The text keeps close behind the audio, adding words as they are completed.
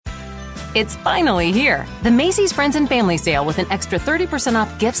It's finally here. The Macy's Friends and Family Sale with an extra 30%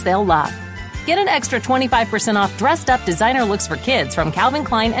 off gifts they'll love. Get an extra 25% off dressed-up designer looks for kids from Calvin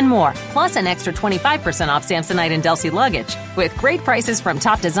Klein and more, plus an extra 25% off Samsonite and Delsey luggage. With great prices from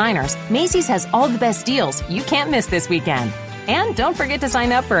top designers, Macy's has all the best deals you can't miss this weekend. And don't forget to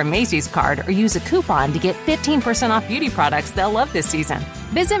sign up for a Macy's card or use a coupon to get 15% off beauty products they'll love this season.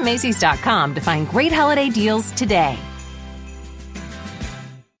 Visit Macys.com to find great holiday deals today.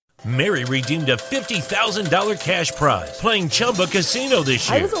 Mary redeemed a $50,000 cash prize playing Chumba Casino this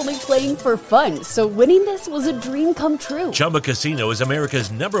year. I was only playing for fun, so winning this was a dream come true. Chumba Casino is America's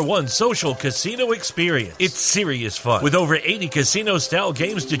 #1 social casino experience. It's serious fun. With over 80 casino-style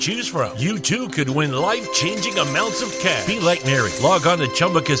games to choose from, you too could win life-changing amounts of cash. Be like Mary. Log on to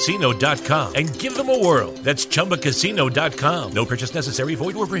ChumbaCasino.com and give them a whirl. That's ChumbaCasino.com. No purchase necessary.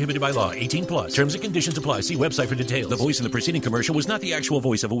 Void where prohibited by law. 18 plus. Terms and conditions apply. See website for details. The voice in the preceding commercial was not the actual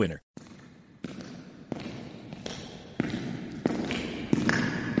voice of a winner.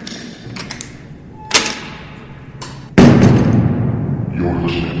 You're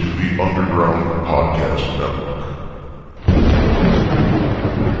listening to the Underground Podcast Network.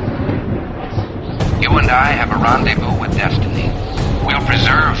 You and I have a rendezvous with destiny. We'll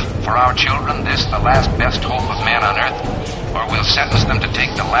preserve for our children this, the last best hope of man on earth, or we'll sentence them to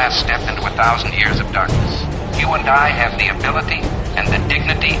take the last step into 1,000 years of darkness. You and I have the ability and the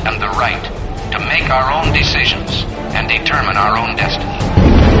dignity and the right to make our own decisions and determine our own destiny.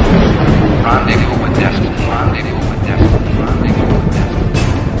 Rendezvous with destiny. Rendezvous with destiny. Rendezvous with destiny.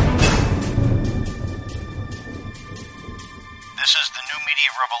 This is the New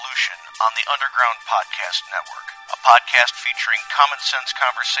Media Revolution on the Underground Podcast Network, a podcast featuring common sense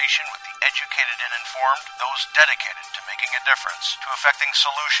conversation with the educated and informed, those dedicated to making a difference, to effecting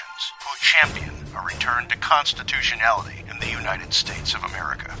solutions, who champion a return to constitutionality in the United States of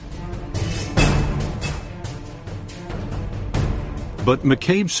America. But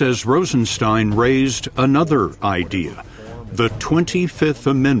McCabe says Rosenstein raised another idea. The 25th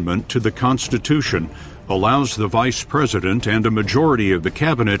Amendment to the Constitution allows the Vice President and a majority of the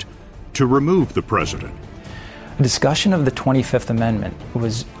Cabinet to remove the President. A discussion of the 25th Amendment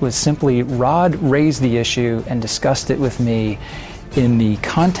was simply Rod raised the issue and discussed it with me in the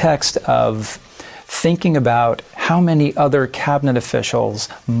context of thinking about how many other cabinet officials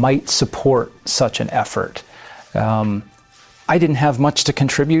might support such an effort. I didn't have much to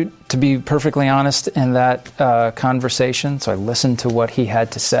contribute, to be perfectly honest, in that conversation, so I listened to what he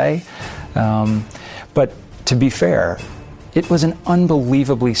had to say. But to be fair, it was an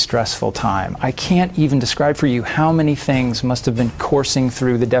unbelievably stressful time. I can't even describe for you how many things must have been coursing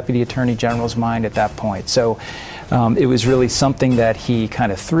through the Deputy Attorney General's mind at that point. So it was really something that he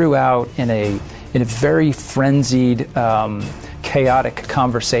kind of threw out in a very frenzied, chaotic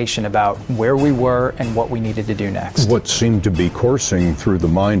conversation about where we were and what we needed to do next. What seemed to be coursing through the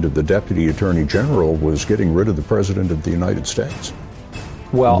mind of the Deputy Attorney General was getting rid of the President of the United States.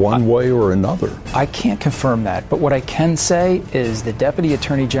 Well, one way or another. I can't confirm that, but what I can say is the Deputy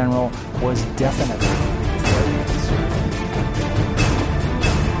Attorney General was definitely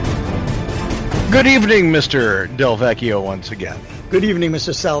Good evening, Mr. Del Vecchio, once again. Good evening,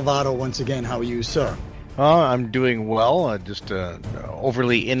 Mr. Salvato, once again. How are you, sir? I'm doing well. Just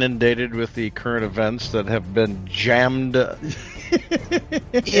overly inundated with the current events that have been jammed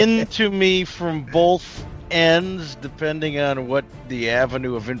into me from both ends, depending on what the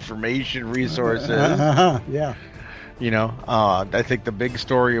avenue of information resource is. Yeah. You know, I think the big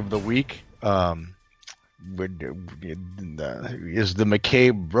story of the week is the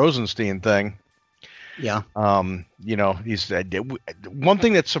McCabe-Rosenstein thing. Yeah. You know, he's one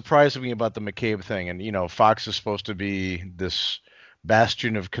thing that surprised me about the McCabe thing, and you know, Fox is supposed to be this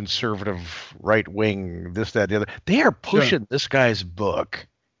bastion of conservative right wing, this, that, the other. They are pushing this guy's book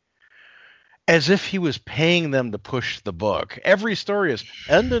as if he was paying them to push the book. Every story is,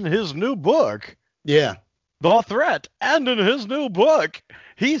 and in his new book, yeah, The Threat, and in his new book,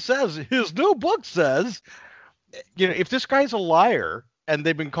 he says, his new book says, you know, if this guy's a liar, and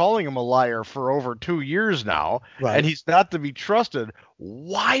they've been calling him a liar for over 2 years now, right, and he's not to be trusted,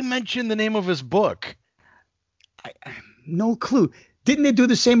 why mention the name of his book? No clue. Didn't they do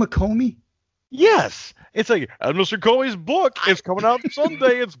the same with Comey? Yes. It's like, and Mr. Comey's book is coming out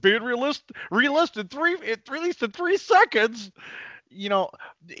Sunday. It's being released in 3 seconds. You know,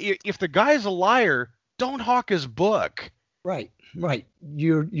 if the guy's a liar, don't hawk his book. Right.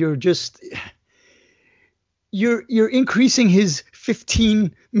 You're increasing his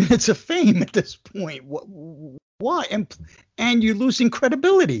 15 minutes of fame at this point. Why? And you're losing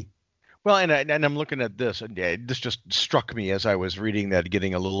credibility. Well, and I'm looking at this, and this just struck me as I was reading that,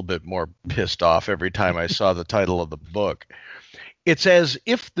 getting a little bit more pissed off every time I saw the title of the book. It's as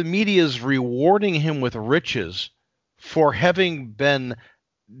if the media is rewarding him with riches for having been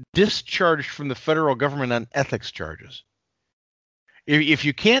discharged from the federal government on ethics charges. If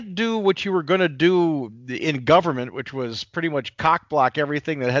you can't do what you were going to do in government, which was pretty much cockblock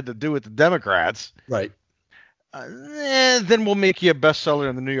everything that had to do with the Democrats, right? Then we'll make you a bestseller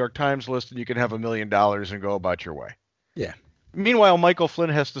in the New York Times list, and you can have $1 million and go about your way. Yeah. Meanwhile, Michael Flynn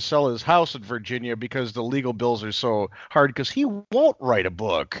has to sell his house in Virginia because the legal bills are so hard because he won't write a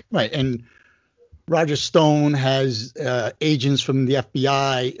book. Right. And Roger Stone has agents from the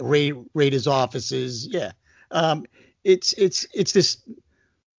FBI raid his offices. Yeah. It's this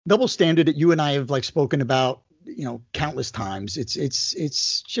double standard that you and I have like spoken about, countless times.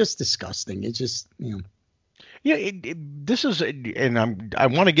 It's just disgusting. It's just, Yeah, this is, and I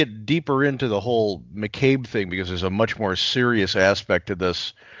want to get deeper into the whole McCabe thing because there's a much more serious aspect to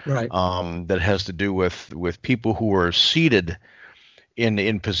this, right? That has to do with people who are seated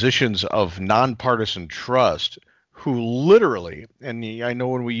in positions of nonpartisan trust, who literally, and I know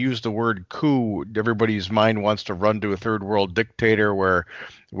when we use the word coup, everybody's mind wants to run to a third world dictator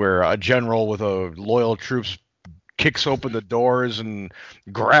where a general with a loyal troops kicks open the doors and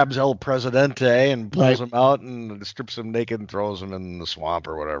grabs El Presidente and pulls him out and strips him naked and throws him in the swamp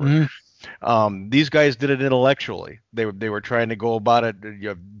or whatever. These guys did it intellectually. They were trying to go about it,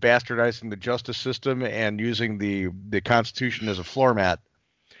 bastardizing the justice system and using the Constitution as a floor mat.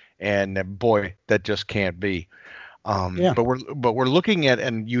 And boy, that just can't be. But we're looking at,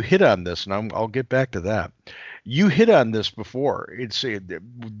 and you hit on this, and I'll get back to that. You hit on this before. It's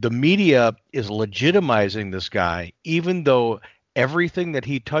the media is legitimizing this guy, even though everything that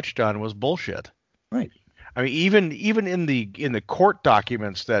he touched on was bullshit. Right. I mean, even in the court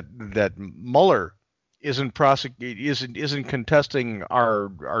documents that Mueller isn't contesting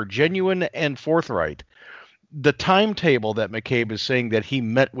are genuine and forthright. The timetable that McCabe is saying that he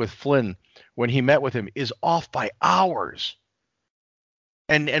met with Flynn when he met with him is off by hours.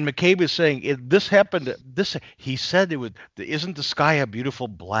 And McCabe is saying this happened. He said isn't the sky a beautiful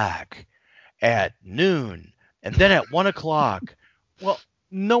black at noon and then at 1:00? Well,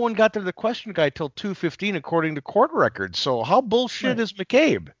 no one got to the question guy till 2:15 according to court records. So how bullshit is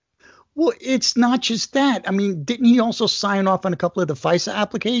McCabe? Well, it's not just that. I mean, didn't he also sign off on a couple of the FISA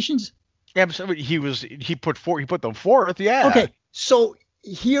applications? Yeah, he put them forth. Yeah. Okay, so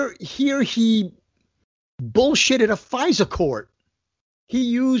here he bullshitted a FISA court. He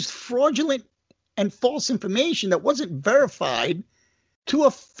used fraudulent and false information that wasn't verified to a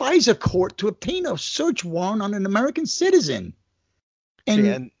FISA court to obtain a search warrant on an American citizen.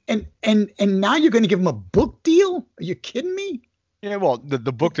 And now you're going to give him a book deal? Are you kidding me? Yeah, well,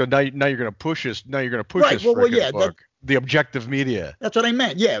 the book now you're going to push this. Now you're going to push this book. The objective media. That's what I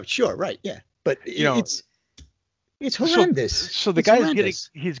meant. Yeah, sure, right. Yeah, but it's horrendous. So the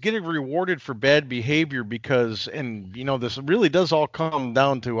guy's getting rewarded for bad behavior because, and this really does all come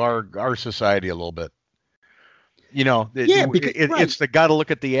down to our society a little bit. It's the got to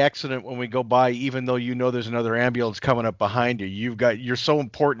look at the accident when we go by, even though there's another ambulance coming up behind you. You're so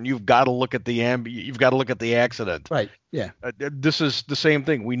important. You've got to look at you've got to look at the accident. Right. Yeah. This is the same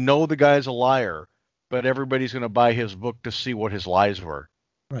thing. We know the guy's a liar, but everybody's going to buy his book to see what his lies were.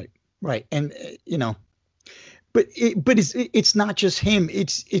 Right. Right. And but it's not just him.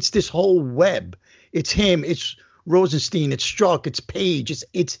 It's this whole web. It's him. It's Rosenstein. It's Strzok. It's Page.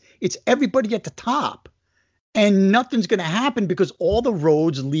 It's everybody at the top. And nothing's going to happen because all the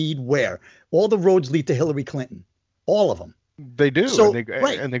roads lead where? All the roads lead to Hillary Clinton. All of them. They do. So,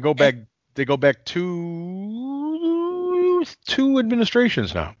 and they go back. They go back two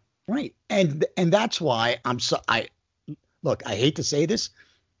administrations now. Right. And that's why I hate to say this.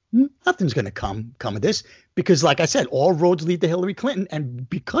 Nothing's going to come of this because, like I said, all roads lead to Hillary Clinton, and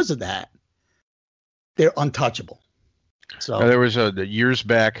because of that, they're untouchable. So there was years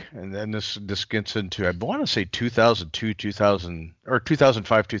back, and then this gets into, I want to say 2002, 2000 or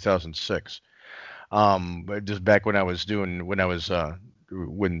 2005, 2006. Just back when the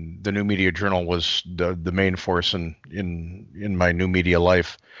New Media Journal was the main force in my new media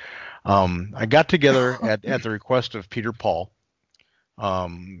life. I got together at the request of Peter Paul,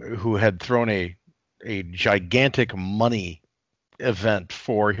 who had thrown a gigantic money event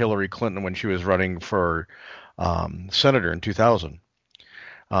for Hillary Clinton when she was running for senator in 2000.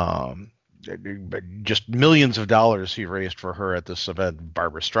 Just millions of dollars he raised for her at this event.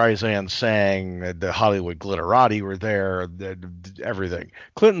 Barbara Streisand sang, the Hollywood Glitterati were there, everything.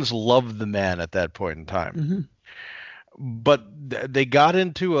 Clintons loved the man at that point in time. Mm-hmm. But they got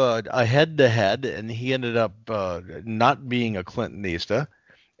into a head-to-head, and he ended up not being a Clintonista,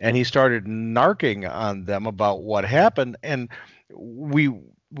 and he started narking on them about what happened. And we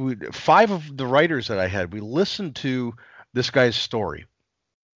 5 of the writers that I had, we listened to this guy's story.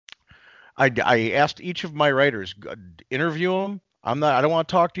 I asked each of my writers, interview him. I don't want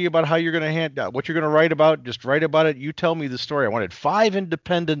to talk to you about how you're going to what you're going to write about. Just write about it. You tell me the story. I wanted 5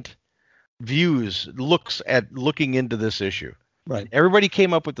 independent views, looking into this issue. Right. Everybody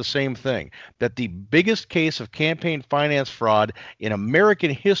came up with the same thing, that the biggest case of campaign finance fraud in American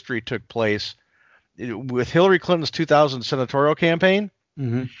history took place with Hillary Clinton's 2000 senatorial campaign.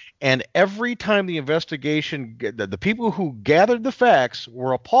 Mm-hmm. And every time the investigation, the people who gathered the facts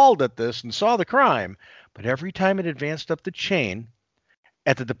were appalled at this and saw the crime, but every time it advanced up the chain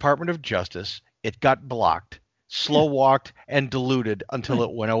at the Department of Justice, it got blocked, slow-walked, and diluted until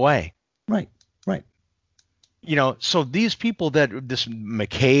it went away. Right. So these people this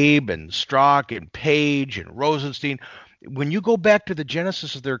McCabe and Strzok and Page and Rosenstein, when you go back to the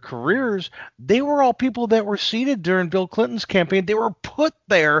genesis of their careers, they were all people that were seated during Bill Clinton's campaign. They were put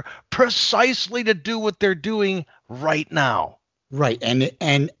there precisely to do what they're doing right now. Right. And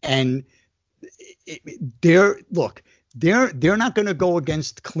they're not going to go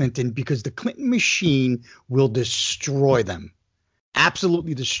against Clinton because the Clinton machine will destroy them.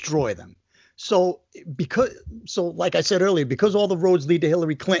 Absolutely destroy them. So like I said earlier, because all the roads lead to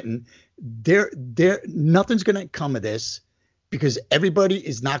Hillary Clinton, nothing's going to come of this, because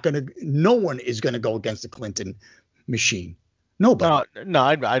no one is going to go against the Clinton machine. Nobody. No,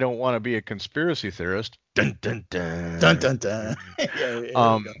 I don't want to be a conspiracy theorist. Dun, dun, dun. Dun, dun, dun.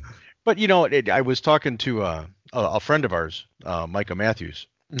 But I was talking to a friend of ours, Micah Matthews,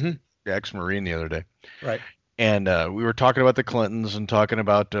 mm-hmm. ex-Marine, the other day. Right. And we were talking about the Clintons and talking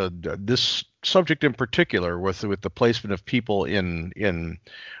about this subject in particular with the placement of people in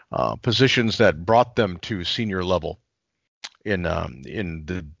positions that brought them to senior level in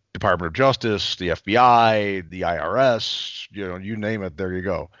the Department of Justice, the FBI, the IRS, you name it, there you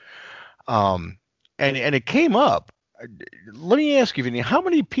go. And it came up. Let me ask you, Vinny, how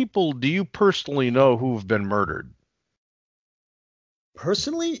many people do you personally know who've been murdered?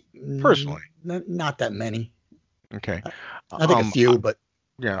 Personally, not that many. Okay. I think a few, but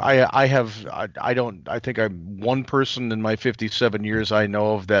yeah, I think I'm one person in my 57 years I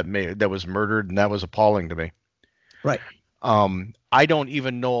know of that was murdered, and that was appalling to me. Right. I don't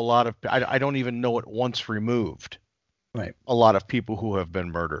even know I don't even know it once removed. Right. A lot of people who have been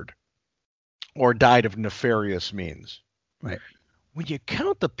murdered or died of nefarious means. Right. When you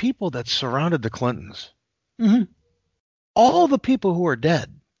count the people that surrounded the Clintons, mm-hmm. all the people who are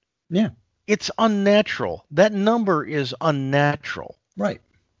dead. Yeah. It's unnatural. That number is unnatural. Right.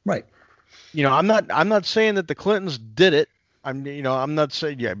 I'm not saying that the Clintons did it. I'm not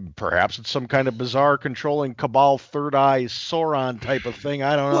saying, perhaps it's some kind of bizarre controlling cabal, third eye, Sauron type of thing.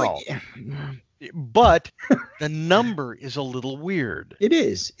 I don't know. Well, yeah. But the number is a little weird. It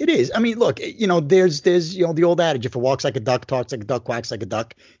is. I mean, look, there's the old adage, if it walks like a duck, talks like a duck, quacks like a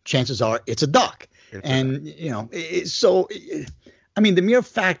duck, chances are it's a duck. I mean, the mere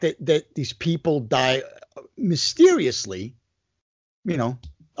fact that these people die mysteriously,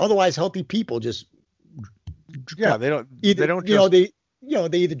 otherwise healthy people just they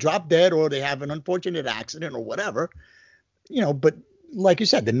either drop dead or they have an unfortunate accident or whatever, but like you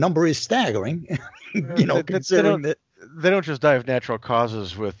said, the number is staggering, considering that they don't just die of natural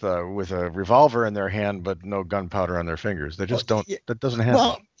causes with a revolver in their hand but no gunpowder on their fingers. They just don't. That doesn't happen.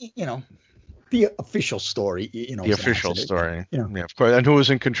 Well, the official story, the official story, yeah, of course. And who was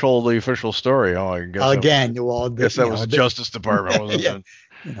in control of the official story? Oh, I guess again, that was the Justice Department, wasn't it?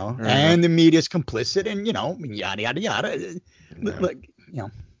 And the media's complicit, and yada yada yada.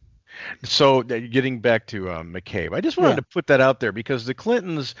 So getting back to McCabe, I just wanted to put that out there because the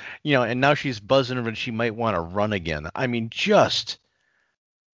Clintons, and now she's buzzing and she might want to run again. I mean, just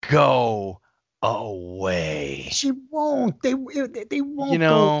go away. She won't. They won't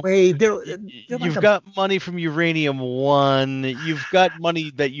go away. You've got money from Uranium One. You've got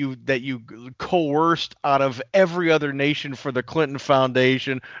money that you coerced out of every other nation for the Clinton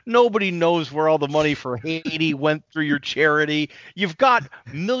Foundation. Nobody knows where all the money for Haiti went through your charity. You've got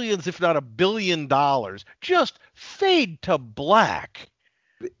millions, if not $1 billion. Just fade to black.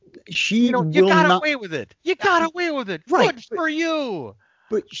 You got away with it. You got away with it. Right. Good for you.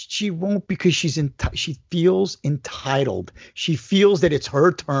 But she won't, because she feels entitled. She feels that it's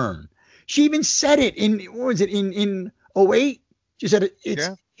her turn. She even said it in 2008. She said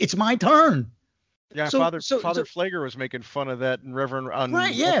it's my turn. Yeah, Father Flager was making fun of that, and Reverend on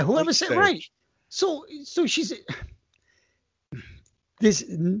right. Yeah, whoever said right. So she's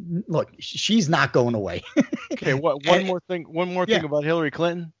look, she's not going away. Okay, one more thing about Hillary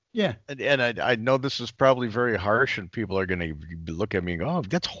Clinton. Yeah. And I know this is probably very harsh, and people are going to look at me and go, "Oh,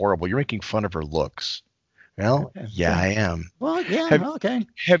 that's horrible. You're making fun of her looks." Well, yeah, I am. Well, yeah, okay.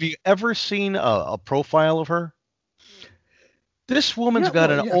 Have you ever seen a profile of her? This woman's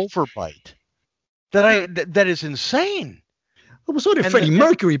got an overbite that is insane. Well, so did Freddie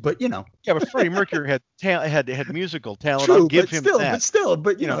Mercury, but you know. Yeah, but Freddie Mercury had musical talent. True, I'll give him still, that.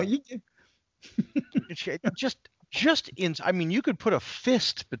 But you know, I mean, you could put a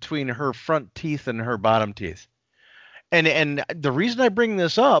fist between her front teeth and her bottom teeth. And the reason I bring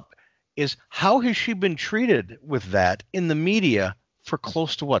this up is, how has she been treated with that in the media for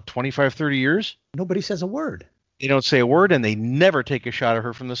close to 25, 30 years? Nobody says a word. They don't say a word, and they never take a shot at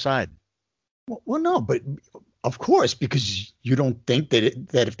her from the side. Well, no, but of course, because you don't think that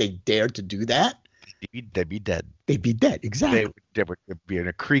if they dared to do that, they'd be dead. They'd be dead, exactly. They would be in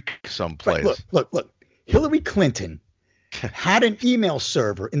a creek someplace. Right, look. Hillary Clinton had an email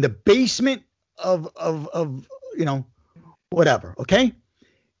server in the basement of you know, whatever. Okay.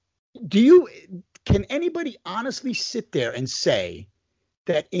 Can anybody honestly sit there and say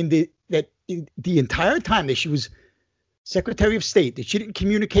that the entire time that she was Secretary of State, that she didn't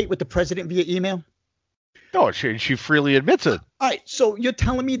communicate with the president via email? No, she freely admits it. All right. So you're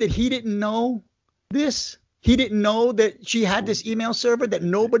telling me that he didn't know this? He didn't know that she had this email server, that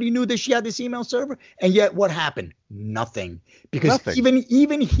nobody knew that she had this email server? And yet what happened? Nothing. Because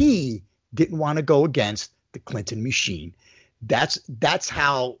even he didn't want to go against the Clinton machine. That's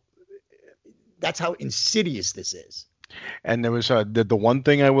how insidious this is. And there was the one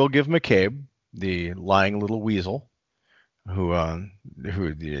thing I will give McCabe, the lying little weasel, who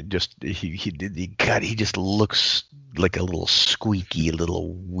just looks like a little squeaky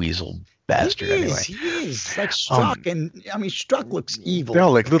little weasel bastard. He is like Strzok, and I mean Strzok looks evil. They're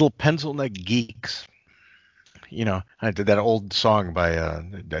all like little pencil neck geeks. You know, I did that old song by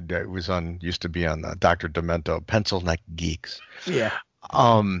that was used to be on Dr. Demento, Pencil Neck Geeks. Yeah.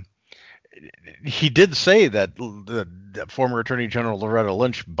 He did say that the former Attorney General Loretta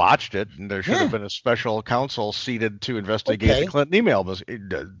Lynch botched it, and there should have been a special counsel seated to investigate the Clinton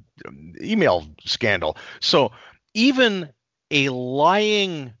email scandal. So even a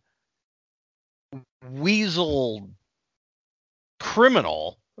lying weasel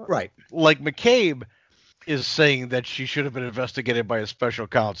criminal, right, like McCabe, is saying that she should have been investigated by a special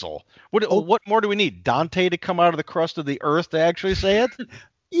counsel. What more do we need? Dante to come out of the crust of the earth to actually say it?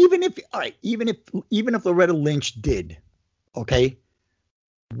 Even if Loretta Lynch did, okay,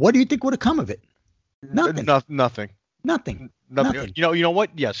 what do you think would have come of it? Nothing. Nothing. You know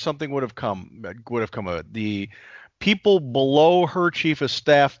what? Yes, something would have come of it. The people below her chief of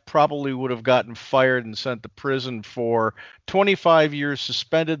staff probably would have gotten fired and sent to prison for 25 years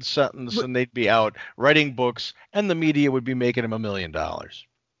suspended sentence, and they'd be out writing books, and the media would be making them $1 million.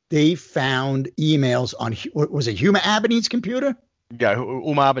 They found emails on, was it Huma Abedin's computer? Yeah,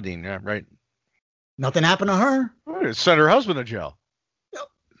 Abedin, yeah, right. Nothing happened to her. Sent her husband to jail.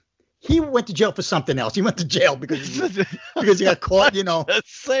 He went to jail for something else. He went to jail because he got caught, you know. That's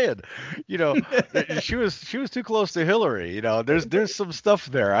saying, you know, she was too close to Hillary. You know, there's some stuff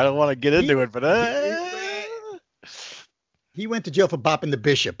there. I don't want to get into it, but he went to jail for bopping the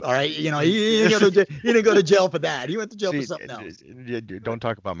bishop. All right, you know, he didn't go to jail for that. He went to jail for something else. Don't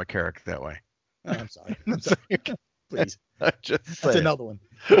talk about McCarrick that way. Oh, I'm sorry. Please. That's another one.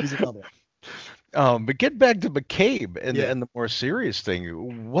 He's another one. But get back to McCabe and the more serious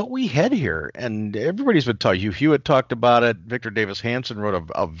thing, what we had here, and everybody's been talking. Hugh Hewitt talked about it. Victor Davis Hanson wrote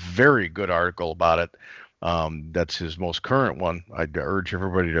a very good article about it. That's his most current one. I'd urge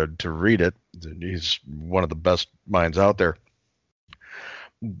everybody to read it. He's one of the best minds out there.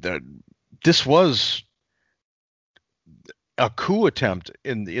 This was a coup attempt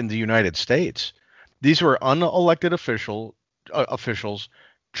in the United States. These were unelected officials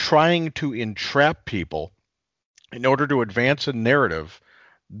trying to entrap people in order to advance a narrative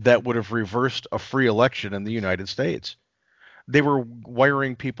that would have reversed a free election in the United States. They were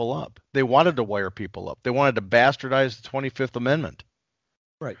wiring people up. They wanted to wire people up. They wanted to bastardize the 25th Amendment,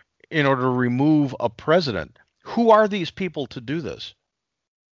 right, in order to remove a president. Who are these people to do this?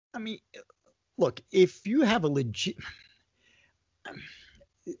 I mean, look, if you have a legit...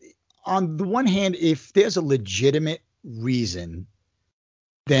 On the one hand, if there's a legitimate reason,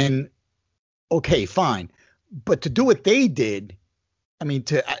 then okay, fine. But to do what they did, I mean,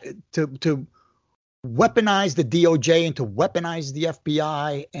 to weaponize the DOJ and to weaponize the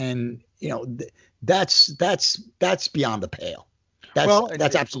FBI, and you know, that's beyond the pale.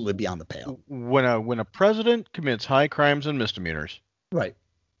 That's absolutely beyond the pale. When a president commits high crimes and misdemeanors, Right.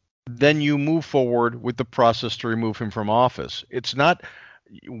 Then you move forward with the process to remove him from office. It's not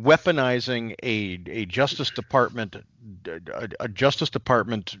weaponizing a Justice Department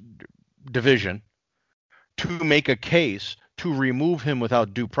division to make a case to remove him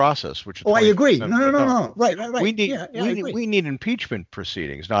without due process. Which I agree. No. Right. We need impeachment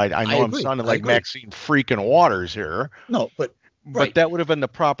proceedings. Now I know I'm sounding like Maxine freaking Waters here. No, but that would have been the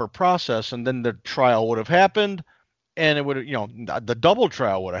proper process, and then the trial would have happened. And it would have, the double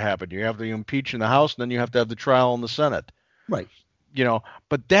trial would have happened. You have to impeach in the House, and then you have to have the trial in the Senate. Right.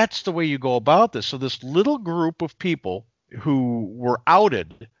 But that's the way you go about this. So this little group of people who were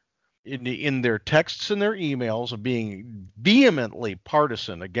outed in their texts and their emails of being vehemently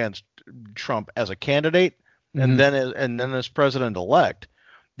partisan against Trump as a candidate, and then as president-elect,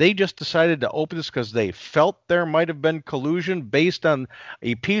 they just decided to open this because they felt there might have been collusion based on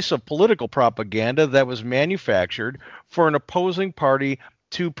a piece of political propaganda that was manufactured for an opposing party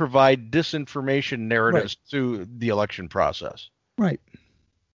to provide disinformation narratives through the election process. Right.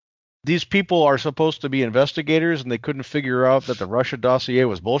 These people are supposed to be investigators, and they couldn't figure out that the Russia dossier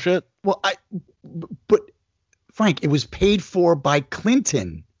was bullshit? Well, but Frank, it was paid for by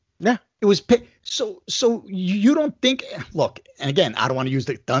Clinton. Yeah. It was paid. So you don't think? Look, and again, I don't want to use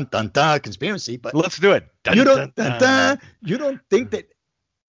the dun dun dun conspiracy, but let's do it. Dun, you don't dun, dun. You don't think that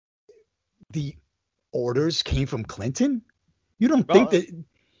the orders came from Clinton? You don't think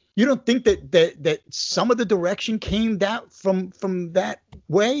that some of the direction came from that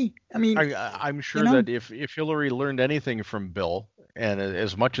way? I mean, I'm sure that if Hillary learned anything from Bill, and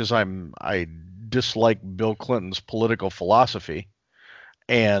as much as I dislike Bill Clinton's political philosophy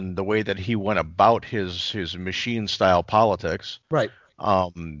and the way that he went about his machine style politics, right?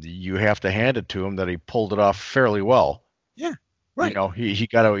 You have to hand it to him that he pulled it off fairly well. Yeah, right. He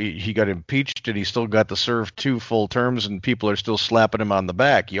got impeached, and he still got to serve 2 full terms, and people are still slapping him on the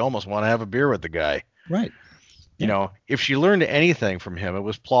back. You almost want to have a beer with the guy, right? If she learned anything from him, it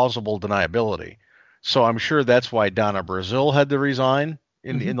was plausible deniability. So I'm sure that's why Donna Brazile had to resign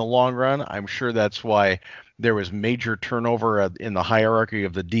in the long run. I'm sure that's why there was major turnover in the hierarchy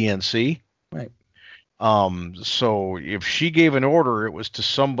of the DNC. Right. So if she gave an order, it was to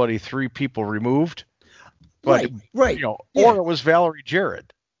somebody 3 people removed. But, right. Or it was Valerie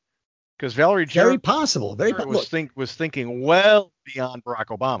Jarrett. Because Valerie Jarrett very possible. Was thinking well beyond Barack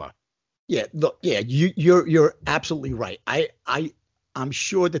Obama. Yeah, look, you're absolutely right. I'm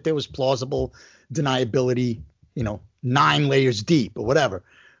sure that there was plausible deniability, 9 layers deep or whatever.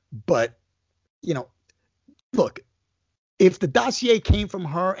 But, look, if the dossier came from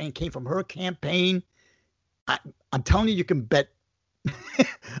her and came from her campaign, I'm telling you can bet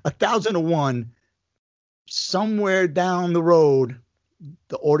 1,000 to 1 somewhere down the road,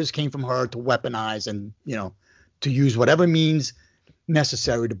 the orders came from her to weaponize and, to use whatever means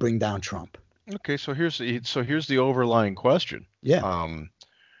necessary to bring down Trump. Okay, so here's the overlying question. Yeah.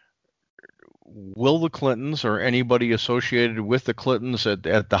 Will the Clintons or anybody associated with the Clintons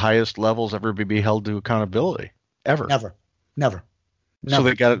at the highest levels ever be held to accountability? Ever? Never. So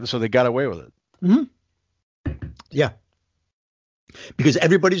they got away with it. Mm-hmm. Yeah. Because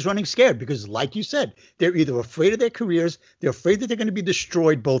everybody's running scared. Because, like you said, they're either afraid of their careers, they're afraid that they're going to be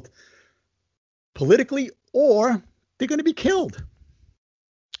destroyed both politically, or they're going to be killed.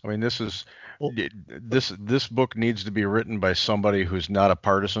 I mean, this book needs to be written by somebody who's not a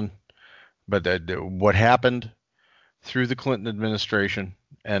partisan. But what happened through the Clinton administration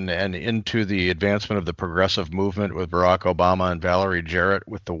and into the advancement of the progressive movement with Barack Obama and Valerie Jarrett,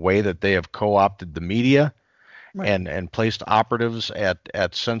 with the way that they have co-opted the media, right, and placed operatives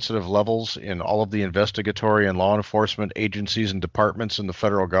at sensitive levels in all of the investigatory and law enforcement agencies and departments in the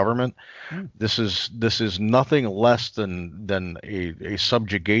federal government, this is nothing less than a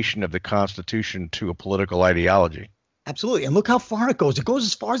subjugation of the Constitution to a political ideology. Absolutely. And look how far it goes. It goes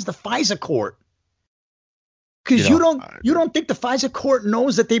as far as the FISA court. Because you don't think the FISA court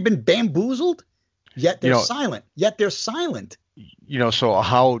knows that they've been bamboozled? Yet they're silent. So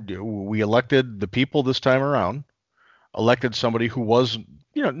how we elected the people this time around, elected somebody who was,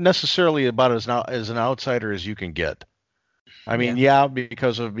 necessarily about as an outsider as you can get. I mean,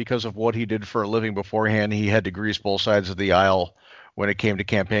 because of what he did for a living beforehand, he had to grease both sides of the aisle when it came to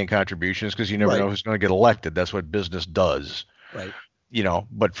campaign contributions, because you never know who's going to get elected. That's what business does. Right.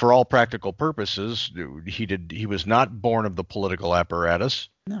 But for all practical purposes, he was not born of the political apparatus.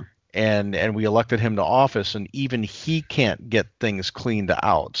 No. And we elected him to office, and even he can't get things cleaned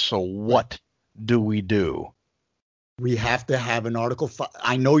out. So what do we do? We have to have an Article 5.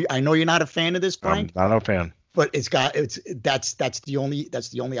 I know you're not a fan of this, Frank. I'm not a fan. But that's the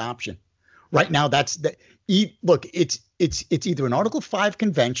only option. Right now, look. It's either an Article 5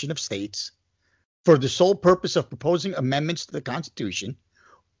 convention of states for the sole purpose of proposing amendments to the Constitution,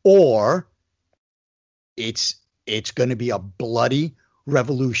 or it's going to be a bloody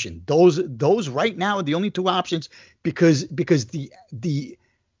revolution. Those right now are the only two options, because the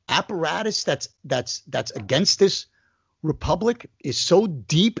apparatus that's against this republic is so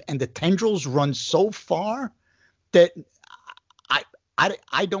deep and the tendrils run so far that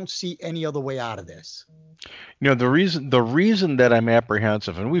I don't see any other way out of this. The reason that I'm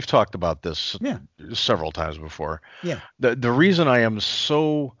apprehensive, and we've talked about this several times before. Yeah. The reason I am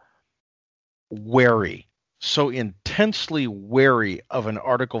so wary, so intensely wary of an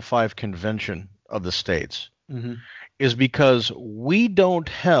Article 5 convention of the states, is because we don't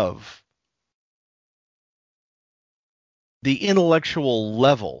have the intellectual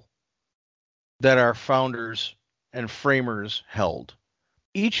level that our founders and framers held.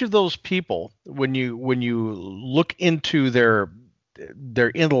 Each of those people, when you look into their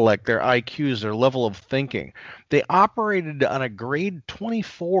intellect, their IQs, their level of thinking, they operated on a grade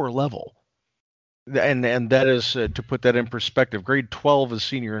 24 level. And that is, to put that in perspective, grade 12 is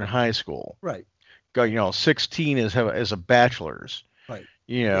senior in high school. Right. 16 is a bachelor's. Right.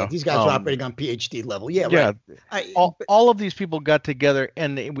 These guys are operating on PhD level. Yeah. Yeah. Right. All of these people got together,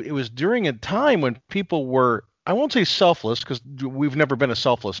 and it was during a time when people were, I won't say selfless, because we've never been a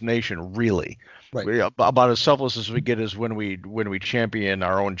selfless nation, really. Right. About as selfless as we get is when we champion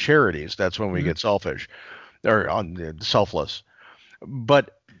our own charities. That's when we get selfish, or selfless.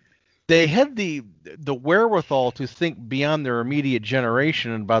 But they had the wherewithal to think beyond their immediate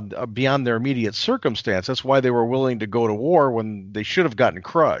generation and beyond their immediate circumstance. That's why they were willing to go to war when they should have gotten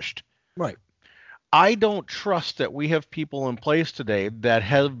crushed. Right. I don't trust that we have people in place today that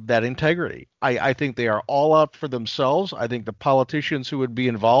have that integrity. I think they are all out for themselves. I think the politicians who would be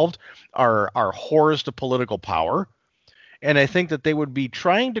involved are whores to political power. And I think that they would be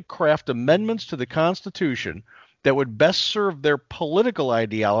trying to craft amendments to the Constitution that would best serve their political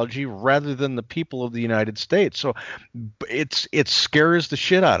ideology rather than the people of the United States. So it scares the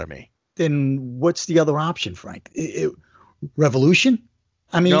shit out of me. Then what's the other option, Frank? Revolution?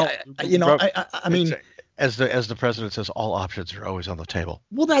 I mean, no, I mean, as the president says, all options are always on the table.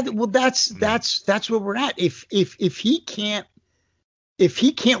 Well, that's where we're at. If he can't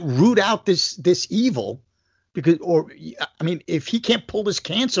root out this evil, if he can't pull this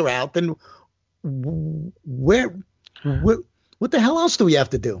cancer out, then what the hell else do we have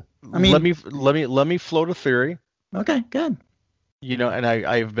to do? I mean, let me float a theory. Okay, good. And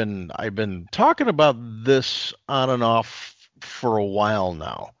I've been talking about this on and off for a while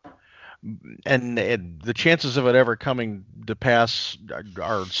now, and the chances of it ever coming to pass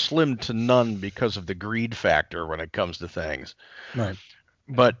are slim to none because of the greed factor when it comes to things. Right.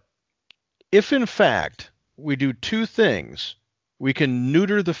 But if in fact we do two things, we can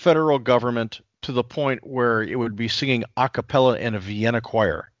neuter the federal government to the point where it would be singing a cappella in a Vienna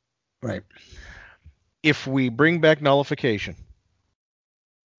choir. Right. If we bring back nullification,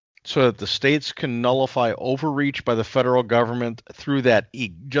 so that the states can nullify overreach by the federal government through that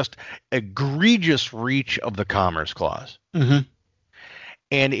just egregious reach of the Commerce Clause. Mm-hmm.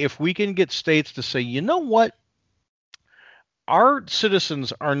 And if we can get states to say, you know what, our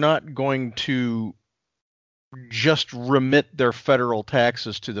citizens are not going to just remit their federal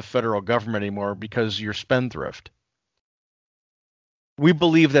taxes to the federal government anymore because you're spendthrift. We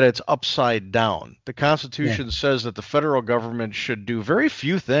believe that it's upside down. The Constitution says that the federal government should do very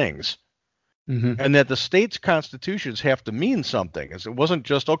few things, and that the states' constitutions have to mean something. It wasn't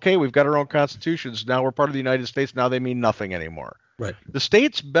just, okay, we've got our own constitutions, now we're part of the United States, now they mean nothing anymore. Right. The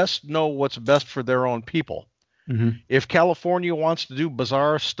states best know what's best for their own people. If California wants to do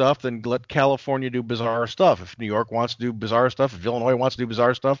bizarre stuff, then let California do bizarre stuff. If New York wants to do bizarre stuff, if Illinois wants to do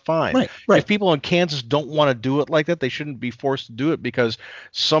bizarre stuff, fine. Right. If people in Kansas don't want to do it like that, they shouldn't be forced to do it because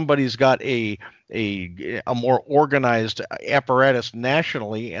somebody's got a more organized apparatus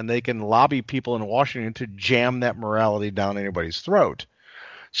nationally, and they can lobby people in Washington to jam that morality down anybody's throat.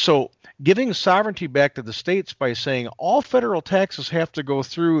 So giving sovereignty back to the states by saying all federal taxes have to go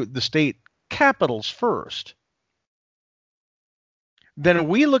through the state capitals first, then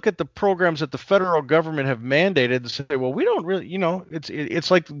we look at the programs that the federal government have mandated and say, well, we don't really, it's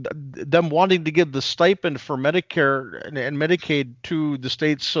like them wanting to give the stipend for Medicare and Medicaid to the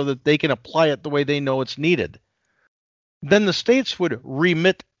states so that they can apply it the way they know it's needed. Then the states would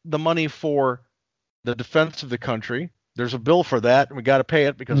remit the money for the defense of the country. There's a bill for that, and we got to pay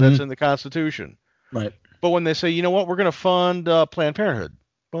it because that's in the Constitution. Right. But when they say, you know what, we're going to fund Planned Parenthood.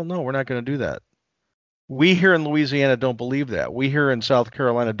 Well, no, we're not going to do that. We here in Louisiana don't believe that. We here in South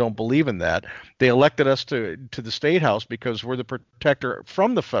Carolina don't believe in that. They elected us to the state house because we're the protector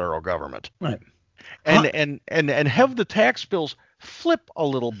from the federal government. Right. And have the tax bills flip a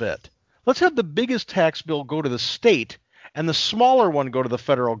little bit. Let's have the biggest tax bill go to the state and the smaller one go to the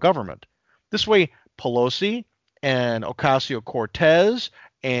federal government. This way, Pelosi and Ocasio-Cortez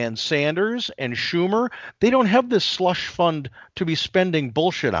and Sanders and Schumer, they don't have this slush fund to be spending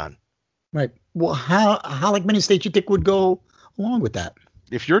bullshit on. Right. Well, how like many states you think would go along with that?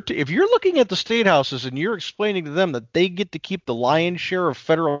 If you're looking at the state houses and you're explaining to them that they get to keep the lion's share of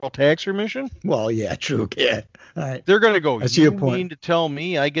federal tax remission, well, yeah, true, yeah, all right. They're going to go. I see your point. You mean to tell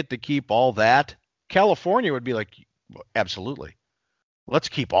me I get to keep all that? California would be like, absolutely, let's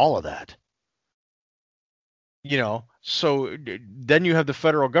keep all of that. You know, so then you have the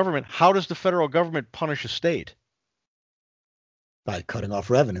federal government. How does the federal government punish a state? By cutting off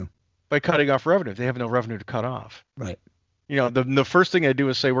revenue. By cutting off revenue. They have no revenue to cut off. Right. You know, the first thing I do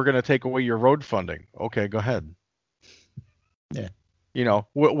is say, we're going to take away your road funding. Okay, go ahead. Yeah. You know,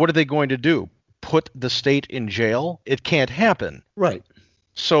 what are they going to do? Put the state in jail? It can't happen. Right.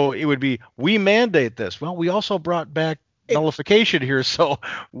 So it would be, we mandate this. Well, we also brought back nullification here, so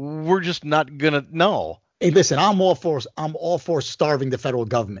we're just not going to know. Hey, listen, I'm all for starving the federal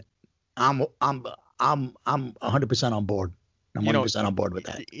government. I'm 100% on board. I'm 100% on board with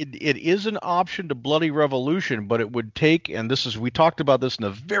that. It is an option to bloody revolution, but it would take, and we talked about this in the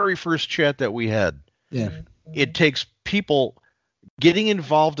very first chat that we had. Yeah. It takes people getting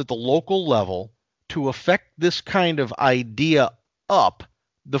involved at the local level to affect this kind of idea up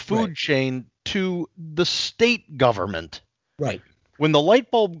the food chain to the state government. Right. When the light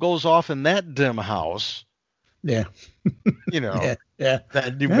bulb goes off in that dim house, yeah, you know, yeah,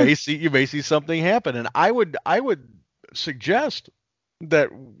 then you may see something happen. And I would suggest that,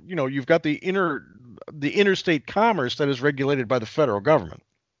 you know, you've got the interstate commerce that is regulated by the federal government.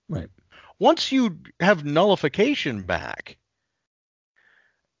 Right. Once you have nullification back,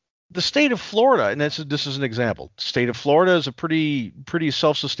 the state of Florida, and this is an example. The state of Florida is a pretty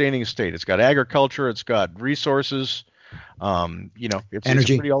self-sustaining state. It's got agriculture, it's got resources. You know, it's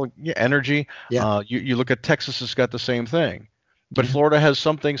energy. Energy. Yeah. You look at Texas, it's got the same thing, but Florida has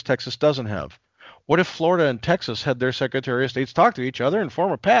some things Texas doesn't have. What if Florida and Texas had their Secretary of States talk to each other and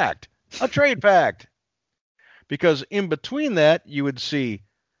form a pact, a trade pact? Because in between that, you would see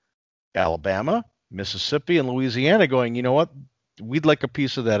Alabama, Mississippi, and Louisiana going, you know what, we'd like a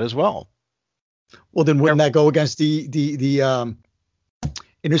piece of that as well. Well, then wouldn't that go against the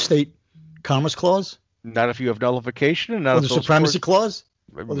interstate commerce clause? Not if you have nullification, and not or the supremacy clause.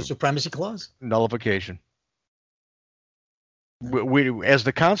 Or the supremacy clause. Nullification. We, as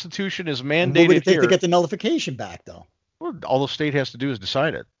the Constitution is mandated what would it take here, to get the nullification back, though? Well, all the state has to do is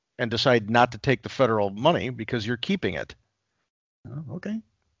decide it, and decide not to take the federal money because you're keeping it. Oh, okay.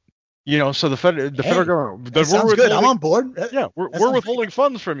 You know, so the federal government. That sounds good. I'm on board. Yeah, we're withholding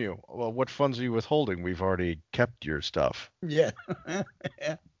funds from you. Well, what funds are you withholding? We've already kept your stuff. Yeah.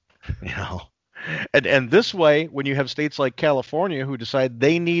 Yeah. You know, and this way, when you have states like California who decide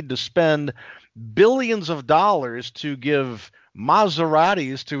they need to spend billions of dollars to give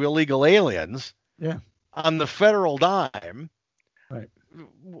Maseratis to illegal aliens, yeah, on the federal dime, right?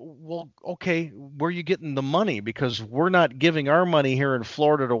 Well, okay, where are you getting the money? Because we're not giving our money here in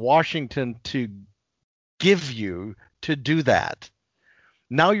Florida to Washington to give you to do that.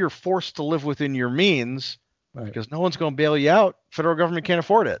 Now you're forced to live within your means, right, because no one's going to bail you out. Federal government can't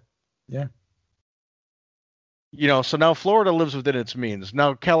afford it. Yeah. You know, so now Florida lives within its means.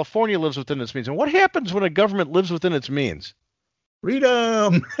 Now California lives within its means. And what happens when a government lives within its means?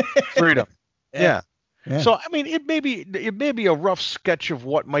 Freedom. Freedom. Yeah. Yeah. So, I mean, it may be a rough sketch of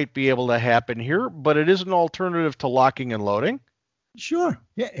what might be able to happen here, but it is an alternative to locking and loading. Sure.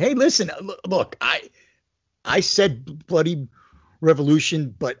 Yeah. Hey, listen, look, I said bloody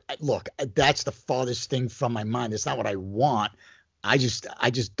revolution, but look, that's the farthest thing from my mind. It's not what I want. I just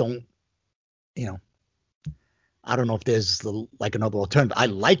don't, you know, I don't know if there's like another alternative. I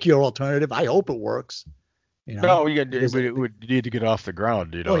like your alternative. I hope it works. You know, no, we would need to get off the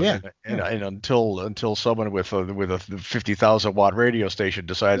ground, you know. Oh, yeah. And until someone with a 50,000 watt radio station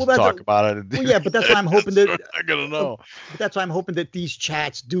decides to talk about it. Well, yeah, but that's why I'm hoping that I'm gonna know. But that's why I'm hoping that these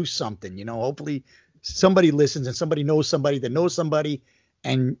chats do something. You know, hopefully somebody listens and somebody knows somebody that knows somebody,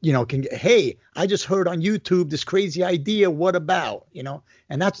 and you know hey, I just heard on YouTube this crazy idea. What about, you know?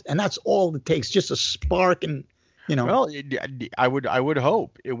 And that's all it takes, just a spark. And you know, well, I would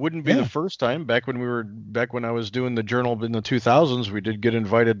hope it wouldn't be the first time. Back when I was doing the Journal in the 2000s, we did get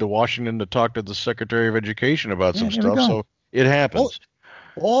invited to Washington to talk to the Secretary of Education about some stuff. So it happens.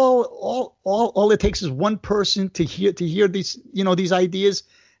 All it takes is one person to hear these, these ideas,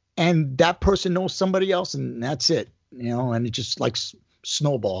 and that person knows somebody else, and that's it. And it just like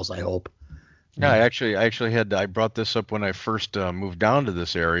snowballs, I hope. Yeah, I actually brought this up when I first moved down to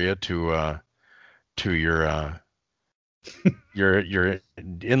this area to your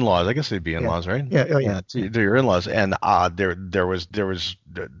in-laws. I guess they'd be in-laws, right? Yeah. Oh, yeah. To your in-laws, and there was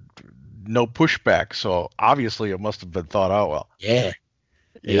no pushback, so obviously it must have been thought out well. Yeah.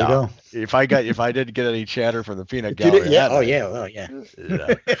 There you go. If I didn't get any chatter from the peanut gallery,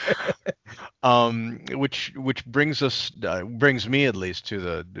 which brings me at least to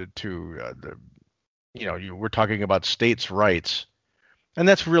the we're talking about states' rights, and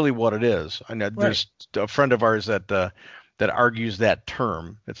that's really what it is. I know there's a friend of ours that argues that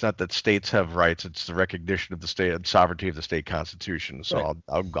term. It's not that states have rights; it's the recognition of the state and sovereignty of the state constitution. So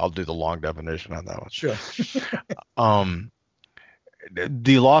I'll do the long definition on that one. Sure.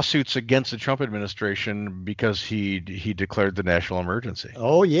 The lawsuits against the Trump administration because he declared the national emergency.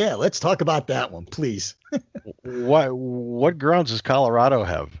 Oh yeah, let's talk about that one, please. What grounds does Colorado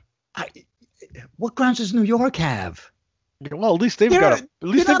have? What grounds does New York have? Well, at least they've got a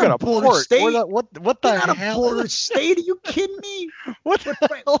port. State. What the They're hell? Not a border state? Are you kidding me? What the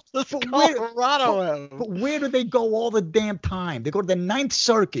hell does Colorado have? But where do they go all the damn time? They go to the Ninth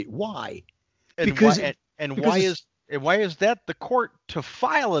Circuit. Why? Why is that the court to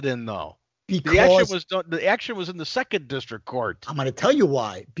file it in, though? Because the action was in the second district court. I'm going to tell you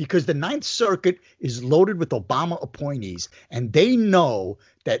why. Because the Ninth Circuit is loaded with Obama appointees, and they know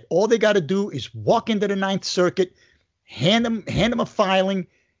that all they got to do is walk into the Ninth Circuit, hand them a filing,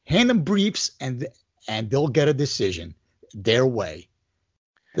 hand them briefs, and they'll get a decision their way.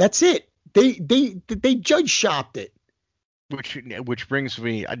 That's it. They judge shopped it. Which brings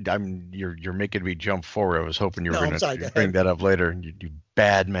me, you're making me jump forward. I was hoping you were going to bring that up later. You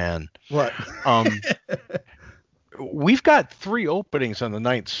bad man. What? We've got 3 openings on the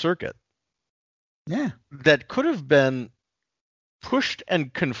Ninth Circuit. Yeah. That could have been pushed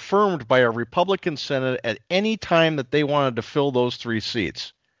and confirmed by a Republican Senate at any time that they wanted to fill those 3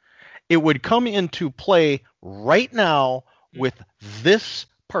 seats. It would come into play right now with this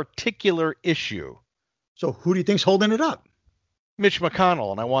particular issue. So who do you think's holding it up? Mitch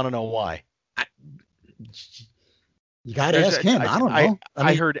McConnell, and I want to know why. You got to ask him. I don't know.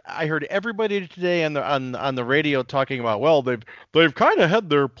 I heard everybody today on the radio talking about, well, they've kind of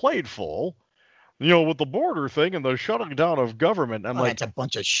had their plate full, with the border thing and the shutting down of government. I'm like, that's a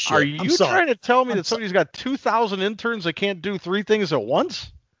bunch of shit. Are you trying to tell me that somebody's got 2,000 interns that can't do 3 things at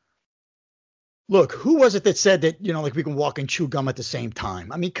once? Look, who was it that said that like we can walk and chew gum at the same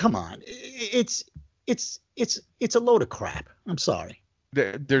time? I mean, come on. It's a load of crap. I'm sorry.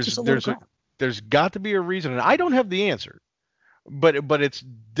 There's got to be a reason, and I don't have the answer, but it's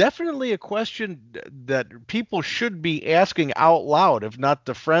definitely a question that people should be asking out loud, if not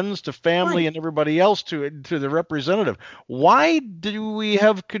to friends, to family, and everybody else, to the representative. Why do we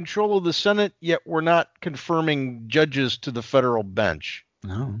have control of the Senate, yet we're not confirming judges to the federal bench?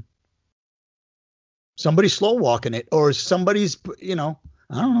 No. Somebody's slow walking it, or somebody's, I don't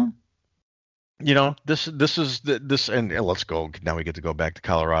know. This is and let's go. Now we get to go back to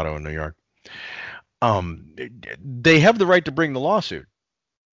Colorado and New York. They have the right to bring the lawsuit.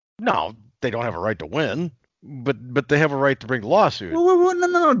 No, they don't have a right to win, but they have a right to bring the lawsuit.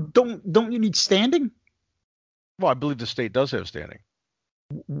 No. Don't you need standing? Well, I believe the state does have standing.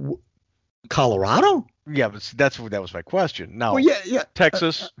 Colorado? Yeah, but that was my question. Now, yeah.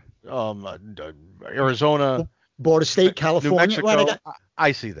 Texas, Arizona, border state, California. New Mexico.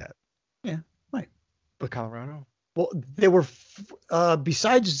 I see that. Yeah. But Colorado? Well, there were,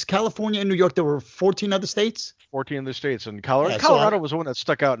 besides California and New York, there were 14 other states? 14 other states. And Colorado was the one that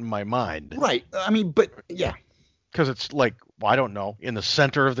stuck out in my mind. Right. I mean, but, yeah. Because it's like, I don't know, in the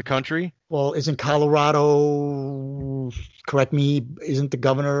center of the country? Well, isn't Colorado, correct me, isn't the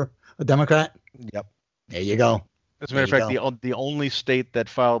governor a Democrat? Yep. There you go. As a matter of fact, the only state that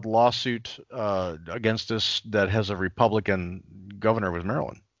filed lawsuit against us that has a Republican governor was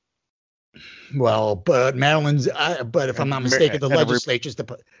Maryland. Well, but Maryland's, but if I'm not mistaken, the legislature's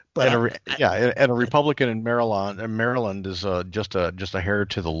and a Republican in Maryland is just a hair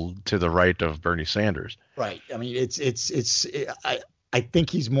to the right of Bernie Sanders. Right. I mean, I think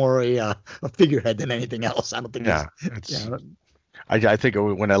he's more a figurehead than anything else. I don't think. Yeah. I think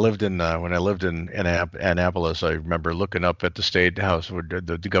when I lived in Annapolis, I remember looking up at the state house,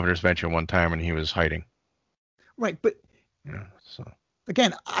 the governor's mansion one time, and he was hiding. Right, but. Yeah. So.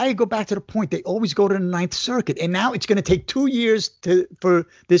 Again, I go back to the point. They always go to the Ninth Circuit, and now it's going to take 2 years for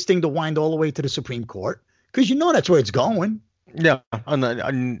this thing to wind all the way to the Supreme Court, because that's where it's going. Yeah,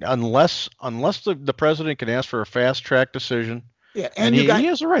 unless the president can ask for a fast track decision. Yeah, and he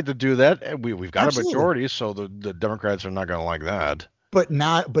has the right to do that. We've got Absolutely. a majority, so the Democrats are not going to like that. But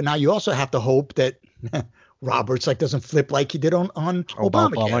now you also have to hope that Roberts doesn't flip like he did on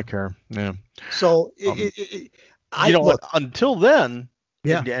Obamacare. Yeah. So until then,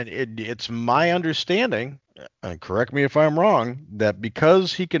 yeah, it's my understanding, and correct me if I'm wrong, that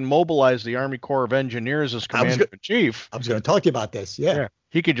because he can mobilize the Army Corps of Engineers as commander-in-chief, I was going to talk to you about this. Yeah,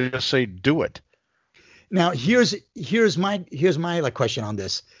 he could just say, "Do it." Now here's my question on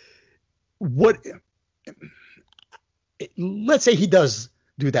this. Let's say he does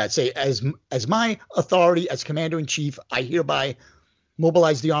do that. Say, as my authority as commander-in-chief, I hereby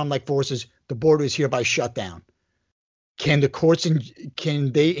mobilize the armed forces. The border is hereby shut down. Can the courts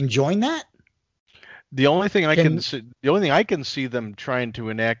can they enjoin that? The only thing I can see them trying to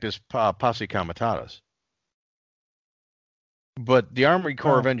enact is posse comitatus. But the Army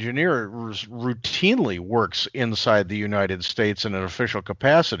Corps of Engineers routinely works inside the United States in an official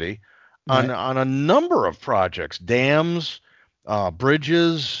capacity on a number of projects, dams,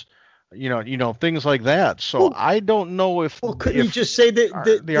 bridges, things like that. So I don't know if couldn't he just say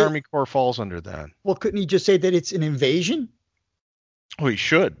that the Army Corps falls under that? Well, couldn't he just say that it's an invasion? Well, he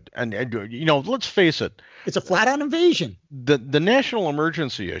should, and let's face it, it's a flat-out invasion. The national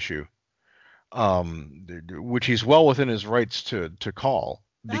emergency issue, which he's well within his rights to call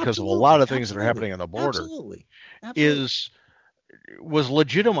because of a lot of things that are happening on the border, was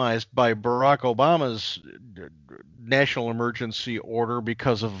legitimized by Barack Obama's national emergency order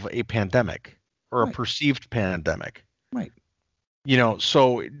because of a pandemic or a perceived pandemic. Right.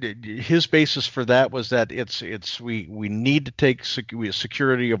 So his basis for that was that we need to take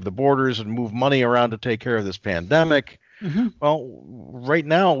security of the borders and move money around to take care of this pandemic. Mm-hmm. Well, right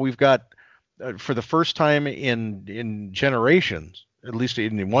now we've got, for the first time in generations, at least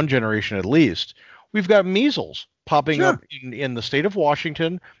in one generation at least, we've got measles popping up in the state of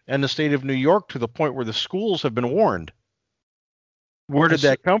Washington and the state of New York to the point where the schools have been warned. Where did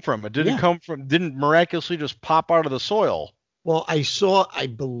that come from? It didn't miraculously just pop out of the soil. Well, I saw, I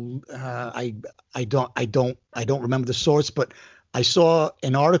don't remember the source, but I saw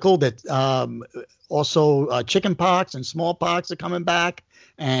an article that also chicken pox and smallpox are coming back,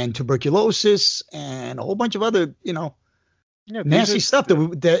 and tuberculosis and a whole bunch of other, nasty stuff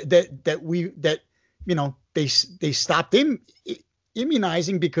that they stopped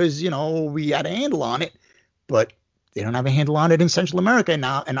immunizing because we had a handle on it, but they don't have a handle on it in Central America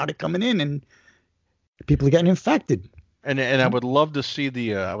now, and now they're coming in and people are getting infected. And I would love to see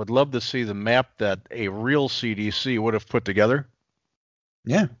the map that a real CDC would have put together.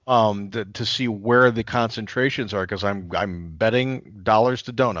 Yeah. To see where the concentrations are, because I'm betting dollars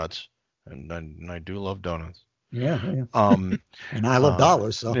to donuts, and I do love donuts. Yeah. And I love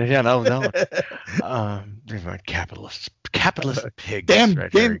dollars. So. Yeah, I love dollars. Capitalist pigs.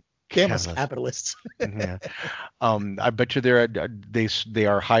 Damn capitalists. Yeah. I bet you they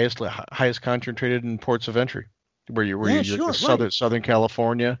are highest concentrated in ports of entry. Southern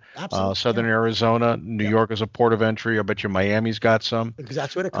California, Southern Arizona, New York is a port of entry. I bet you Miami's got some. Because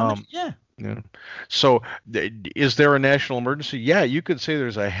that's where they're coming. Yeah. So, is there a national emergency? Yeah, you could say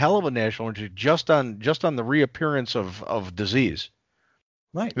there's a hell of a national emergency just on the reappearance of disease.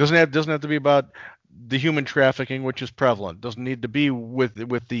 Right. It doesn't have to be about the human trafficking, which is prevalent. It doesn't need to be with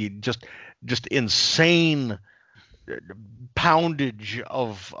the just insane poundage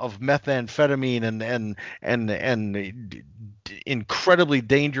of methamphetamine and incredibly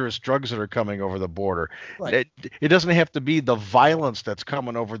dangerous drugs that are coming over the border. Right. It doesn't have to be the violence that's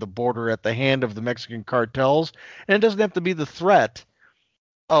coming over the border at the hand of the Mexican cartels, and it doesn't have to be the threat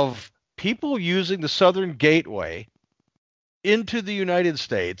of people using the Southern Gateway into the United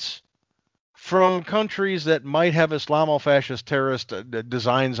States from countries that might have Islamo-fascist terrorist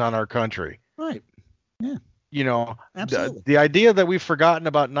designs on our country. Right. Yeah. The idea that we've forgotten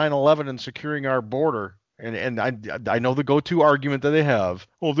about 9/11 and securing our border, and I know the go-to argument that they have,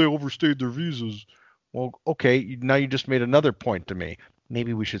 they overstayed their visas. Well, okay, now you just made another point to me.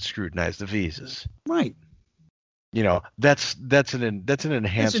 Maybe we should scrutinize the visas. Right. That's an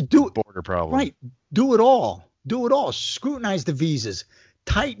enhanced border problem. Right. Do it all. Scrutinize the visas.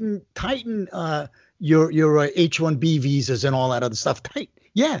 Tighten your H-1B visas and all that other stuff.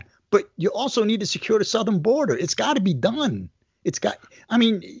 Yeah. But you also need to secure the southern border. It's got to be done. You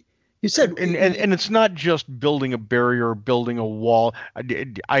said, and it's not just building a barrier or building a wall.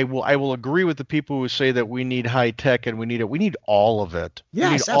 I will agree with the people who say that we need high tech and we need all of it.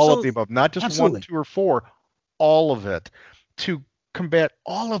 Yes, we need all of the above, not just absolutely. 1, 2, or 4, all of it to combat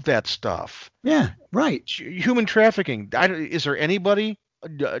all of that stuff. Yeah, right. Human trafficking. Is there anybody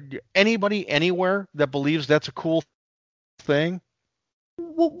anywhere that believes that's a cool thing?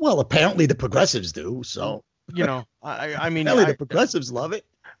 Well, apparently the progressives do. So I mean, the progressives love it.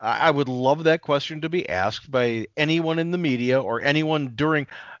 I would love that question to be asked by anyone in the media or anyone during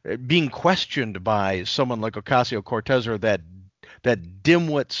being questioned by someone like Ocasio-Cortez or that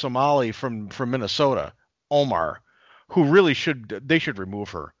dimwit Somali from Minnesota, Omar, who really should remove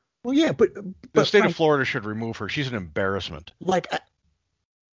her. Well, yeah, but the state of Florida should remove her. She's an embarrassment. Like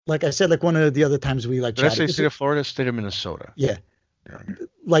I said, like one of the other times we Did I say state of Florida? State of Minnesota. Yeah.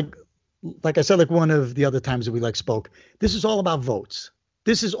 Like I said, like one of the other times that we spoke. This is all about votes.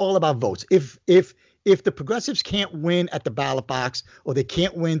 This is all about votes. If the progressives can't win at the ballot box or they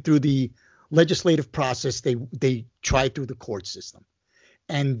can't win through the legislative process, they try through the court system,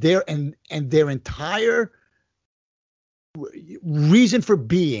 and their entire reason for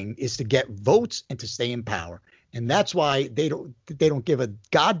being is to get votes and to stay in power, and that's why they don't give a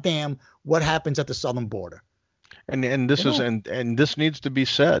goddamn what happens at the southern border. And this is and this needs to be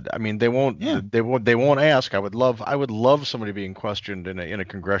said. I mean, they won't ask. I would love somebody being questioned in a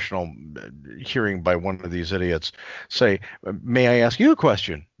congressional hearing by one of these idiots. Say, may I ask you a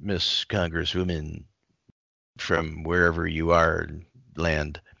question, Miss Congresswoman from wherever you are,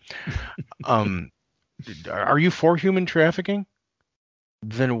 land? Are you for human trafficking?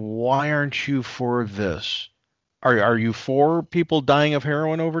 Then why aren't you for this? Are you for people dying of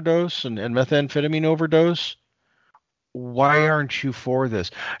heroin overdose and methamphetamine overdose? Why aren't you for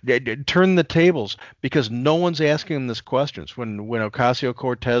this? Turn the tables, because no one's asking them these questions. When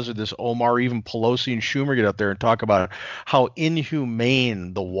Ocasio-Cortez or this Omar, even Pelosi and Schumer get up there and talk about how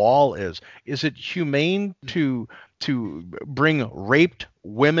inhumane the wall is it humane to bring raped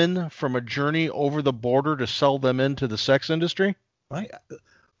women from a journey over the border to sell them into the sex industry? Right,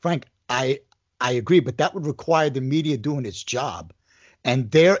 Frank, I agree, but that would require the media doing its job, and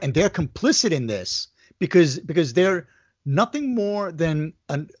they're complicit in this because they're nothing more than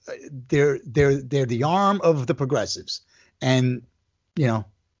they're the arm of the progressives, and they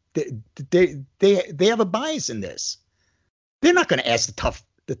have a bias in this. They're not going to ask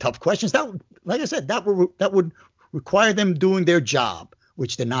the tough questions. That, like I said, that would require them doing their job,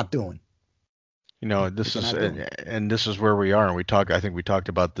 which they're not doing. This is where we are, and I think we talked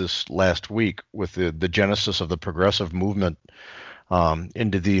about this last week with the genesis of the progressive movement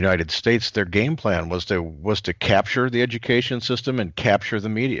into the United States. Their game plan was to capture the education system and capture the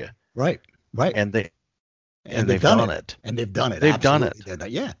media. Right. And they've done it. And they've done it. They've done it.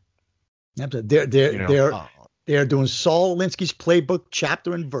 Yeah. They're doing Saul Alinsky's playbook,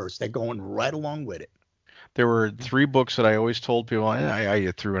 chapter and verse. They're going right along with it. There were 3 books that I always told people, and I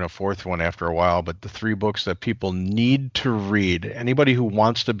threw in a 4th one after a while, but the 3 books that people need to read, anybody who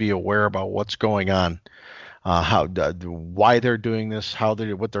wants to be aware about what's going on, why they're doing this,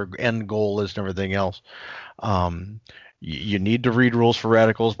 what their end goal is, and everything else. You need to read Rules for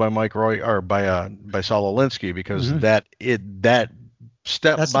Radicals by Mike Roy or by Saul Alinsky, because that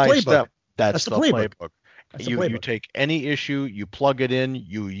step by step, that's the playbook. You take any issue, you plug it in,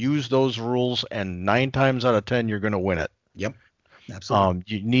 you use those rules, and 9 times out of 10 you're going to win it. Yep, absolutely.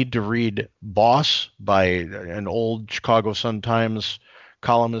 You need to read Boss by an old Chicago Sun-Times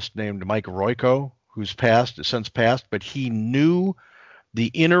columnist named Mike Royko, who's since passed, but he knew the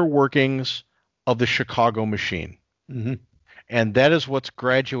inner workings of the Chicago machine. Mm-hmm. And that is what's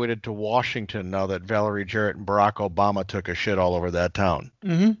graduated to Washington now that Valerie Jarrett and Barack Obama took a shit all over that town.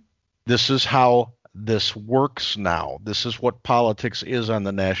 Mm-hmm. This is how this works now. This is what politics is on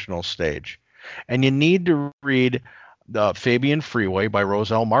the national stage. And you need to read the Fabian Freeway by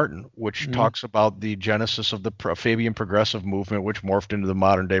Roselle Martin, which talks about the genesis of the Fabian progressive movement, which morphed into the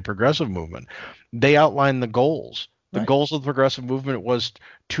modern day progressive movement. They outline the goals. The goals of the progressive movement was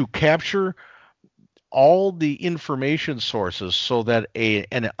to capture all the information sources so that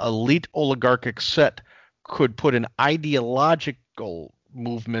an elite oligarchic set could put an ideological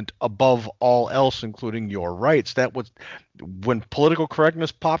movement above all else, including your rights. That was when political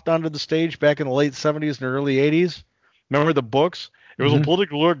correctness popped onto the stage back in the late 70s and early 80s. Remember the books? It was a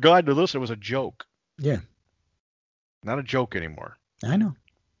political guide to this. It was a joke. Yeah. Not a joke anymore. I know.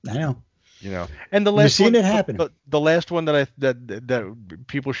 And the last one, it happen. The last one that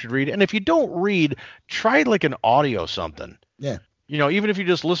people should read, and if you don't read, try like an audio something. Yeah. Even if you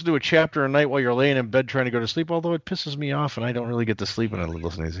just listen to a chapter a night while you're laying in bed trying to go to sleep, although it pisses me off and I don't really get to sleep when I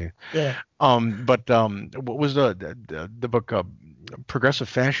listen to these. Yeah. But what was the book, Progressive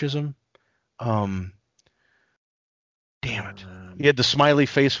Fascism? Damn it. He had the smiley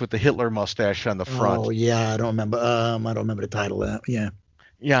face with the Hitler mustache on the front. Oh yeah, I don't remember. I don't remember the title of that. Yeah.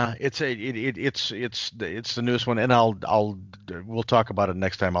 Yeah, it's the newest one, and we'll talk about it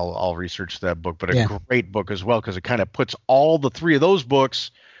next time. I'll research that book, but a great book as well because it kind of puts all the three of those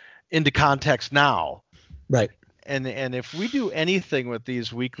books into context now. Right. And if we do anything with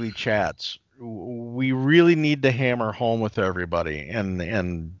these weekly chats, we really need to hammer home with everybody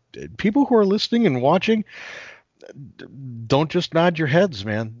and people who are listening and watching. Don't just nod your heads,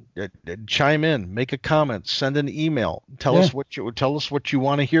 man. Chime in, make a comment, send an email, tell us what you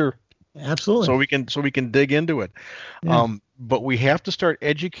want to hear. Absolutely. So we can dig into it. Yeah. But we have to start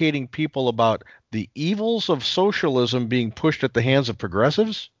educating people about the evils of socialism being pushed at the hands of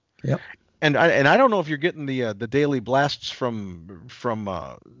progressives. Yep. And I don't know if you're getting the daily blasts from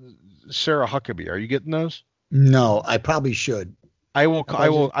Sarah Huckabee. Are you getting those? No, I probably should.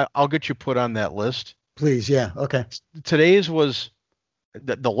 I'll get you put on that list. Please, yeah, okay. Today's was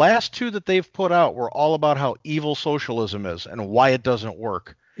the last two that they've put out were all about how evil socialism is and why it doesn't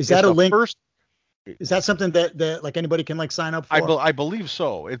work. Is that a link? Is that something that like anybody can like sign up for? I believe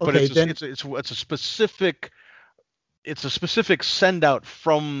so. But it's a specific send out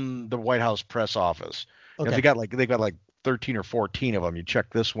from the White House press office. Okay. They got like 13 or 14 of them. You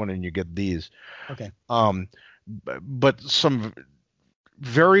check this one and you get these. Okay. But some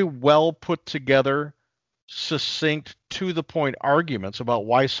very well put together, succinct, to the point arguments about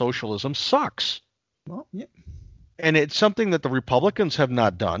why socialism sucks. Well, yeah. And it's something that the Republicans have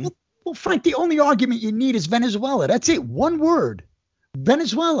not done. Well, Frank, the only argument you need is Venezuela. That's it. One word.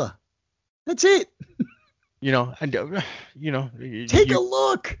 Venezuela. That's it. Take a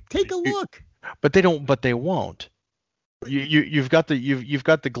look. Take a look. But they don't. But they won't. You've got the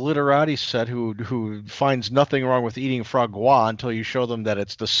glitterati set who finds nothing wrong with eating foie gras until you show them that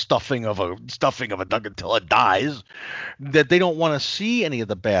it's the stuffing of a duck until it dies. That they don't want to see any of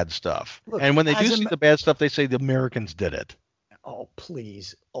the bad stuff. Look, and when they do see the bad stuff, they say the Americans did it. Oh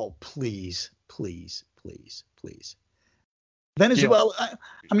please! Oh please! Please! Please! Please! Venezuela.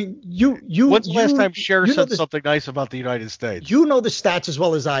 I mean, you. When's the last time Cher said something nice about the United States? You know the stats as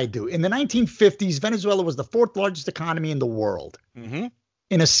well as I do. In the 1950s, Venezuela was the fourth largest economy in the world. Mm-hmm.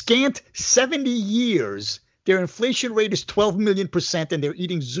 In a scant 70 years, their inflation rate is 12 million %, and they're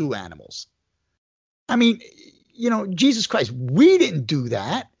eating zoo animals. I mean, Jesus Christ, we didn't do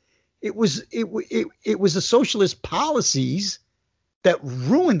that. It was the socialist policies that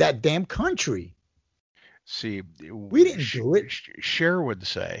ruined that damn country. See, we didn't do it. Cher would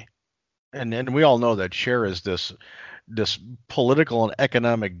say, and we all know that Cher is this political and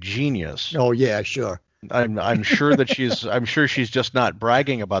economic genius. Oh yeah, sure. I'm sure that she's just not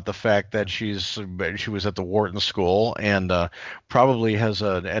bragging about the fact that she was at the Wharton School and probably has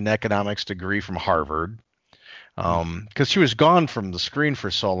an economics degree from Harvard. Because she was gone from the screen for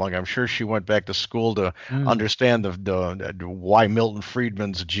so long, I'm sure she went back to school to understand the why Milton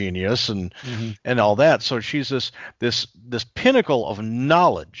Friedman's a genius and all that. So she's this pinnacle of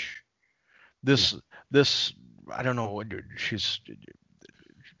knowledge. This I don't know. She's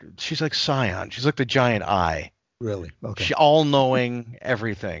like Scion. She's like the giant eye. Really? Okay. She all knowing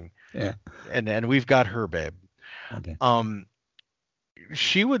everything. Yeah. And we've got her, babe. Okay.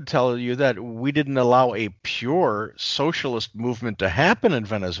 She would tell you that we didn't allow a pure socialist movement to happen in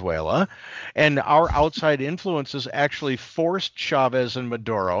Venezuela, and our outside influences actually forced Chavez and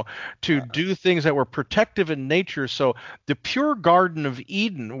Maduro to do things that were protective in nature. So the pure Garden of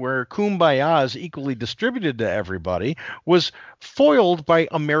Eden, where kumbaya is equally distributed to everybody, was foiled by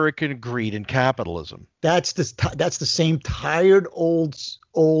American greed and capitalism. That's the same tired old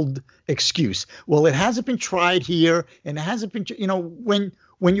excuse. Well, it hasn't been tried here, and it hasn't been.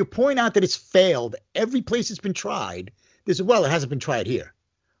 When you point out that it's failed, every place it's been tried, they say, well, it hasn't been tried here,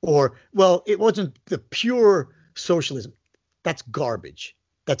 or well, it wasn't the pure socialism. That's garbage.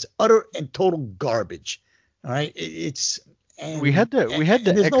 That's utter and total garbage. All right, we had to.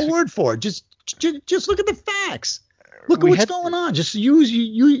 There's no word for it. Just look at the facts. Look at what's going on. Just use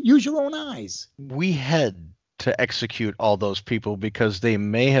your own eyes. We had to execute all those people because they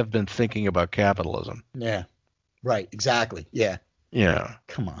may have been thinking about capitalism. Yeah, right. Exactly. Yeah. Yeah.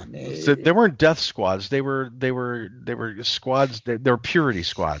 Come on. So they weren't death squads. They were squads. They were purity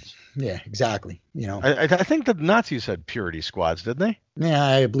squads. Yeah, exactly. I think the Nazis had purity squads, didn't they? Yeah,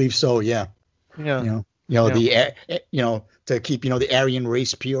 I believe so. Yeah. Yeah. To keep the Aryan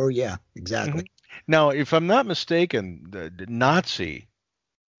race pure. Yeah, exactly. Mm-hmm. Now, if I'm not mistaken, the Nazi.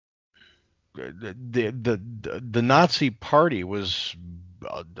 The Nazi Party was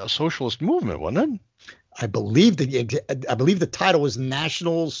a socialist movement, wasn't it? I believe the title was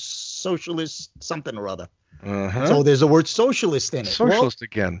National Socialist something or other. So there's the word socialist in it. Socialist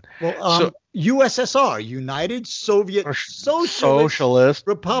again. Well, USSR, United Soviet Socialist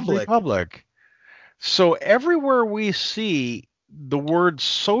Republic. So everywhere we see the word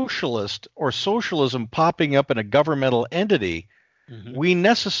socialist or socialism popping up in a governmental entity, we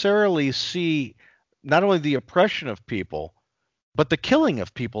necessarily see not only the oppression of people, but the killing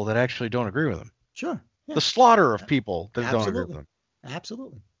of people that actually don't agree with them. Sure. Yeah. The slaughter of people that don't agree with them.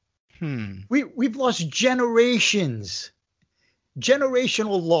 Absolutely. We've lost generational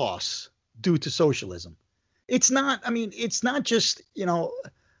loss due to socialism. It's not just, a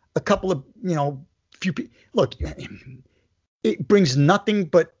couple of, few people. Look, it brings nothing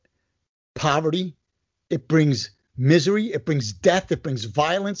but poverty. It brings misery. It brings death. It brings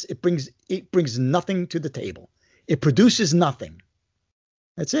violence. It brings nothing to the table. It produces nothing.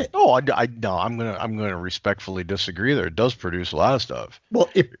 That's it. Oh, no, I'm gonna respectfully disagree there. It does produce a lot of stuff. Well,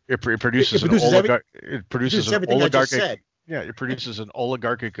 it produces everything I just said. Yeah, it produces an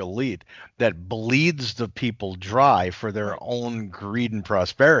oligarchic elite that bleeds the people dry for their own greed and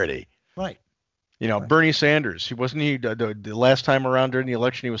prosperity. Right. Bernie Sanders, the last time around during the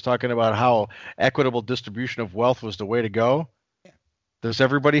election, he was talking about how equitable distribution of wealth was the way to go. Yeah. Does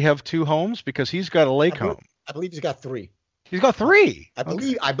everybody have 2 homes? Because he's got a lake home. I believe he's got 3. He's got 3. I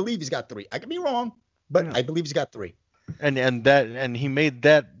believe he's got 3. I could be wrong, but I believe he's got 3. And he made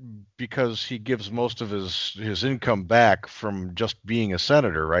that because he gives most of his income back from just being a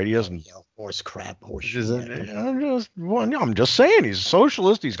senator, right? He doesn't. Horse crap. I'm just saying, he's a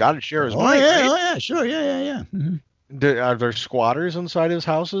socialist. He's got to share his money. Yeah, right? Oh yeah, sure, yeah. Are there squatters inside his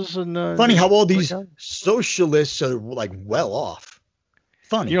houses? And funny how all these socialists are like well off.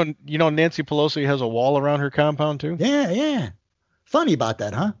 Funny. You know Nancy Pelosi has a wall around her compound too? Yeah. Funny about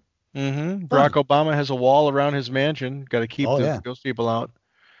that, huh? Mm-hmm. Barack Obama has a wall around his mansion. Got to keep those people out.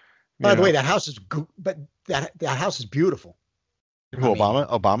 By the way, that house is that house is beautiful. Who, Obama?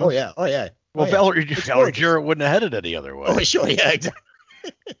 Obama? Oh yeah. Well, Valerie Jarrett wouldn't have headed any other way. Oh sure, yeah, exactly.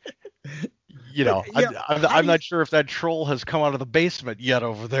 I'm not sure if that troll has come out of the basement yet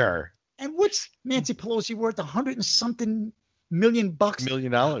over there. And what's Nancy Pelosi worth? $100 and something million bucks. $1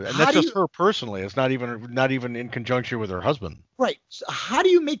 million. And that's just her personally. It's not even in conjunction with her husband. Right. So how do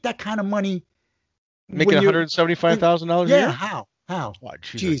you make that kind of money? Making $175,000 a year? Yeah. How? Oh,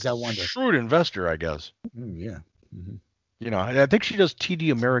 geez, I wonder. Shrewd investor, I guess. Yeah. Mm-hmm. I think she does TD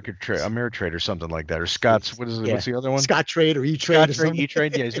Ameritrade or something like that, or Scott's. What is it? Yeah. What's the other one? Scottrade or E-Trade.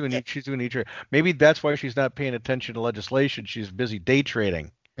 E-Trade. Yeah, she's doing E-Trade. Maybe that's why she's not paying attention to legislation. She's busy day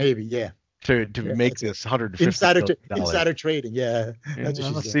trading. Maybe, yeah. To make this $150 insider trading, yeah.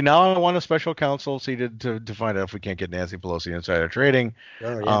 See, now I want a special counsel to find out if we can't get Nancy Pelosi insider trading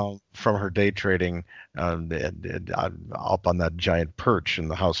from her day trading up on that giant perch in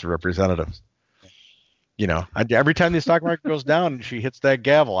the House of Representatives. Every time the stock market goes down, she hits that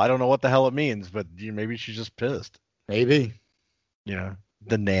gavel. I don't know what the hell it means, but maybe she's just pissed. Maybe. The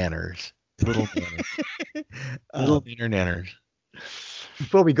nanners, little nanners, little nanners.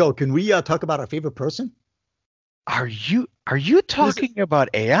 Before we go, can we talk about our favorite person? Are you talking about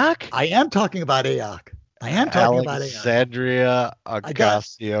AOC? I am talking about AOC. Alexandria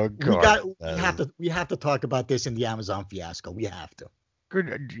Ocasio-Cortez. We have to talk about this in the Amazon fiasco. We have to.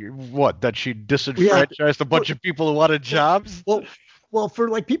 What? That she disenfranchised a bunch of people who wanted jobs? Well, for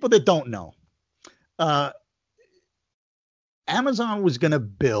like people that don't know, Amazon was going to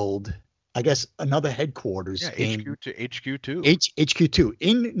build, I guess, another headquarters HQ2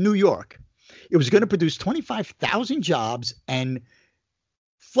 in New York. It was going to produce 25,000 jobs and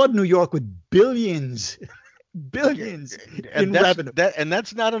flood New York with billions in revenue. And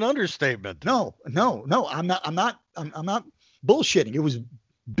that's not an understatement. No. I'm not bullshitting. It was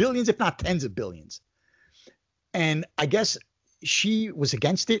billions, if not tens of billions. And I guess she was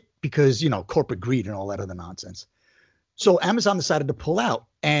against it because, corporate greed and all that other nonsense. So Amazon decided to pull out,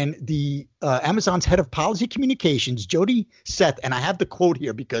 and the Amazon's head of policy communications, Jody Seth, and I have the quote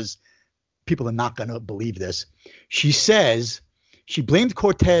here because people are not going to believe this. She says she blamed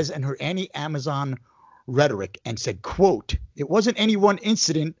Cortez and her anti-Amazon rhetoric and said, quote, "It wasn't any one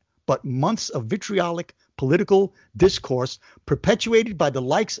incident, but months of vitriolic political discourse perpetuated by the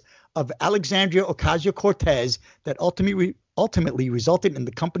likes of Alexandria Ocasio-Cortez that ultimately resulted in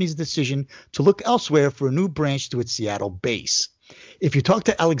the company's decision to look elsewhere for a new branch to its Seattle base. If you talk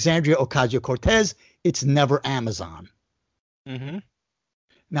to Alexandria Ocasio-Cortez, it's never Amazon." Mm-hmm.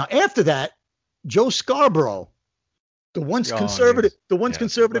 Now, after that, Joe Scarborough, the once conservative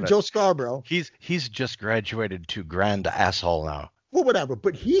Joe Scarborough. He's just graduated to grand asshole now. Well, whatever.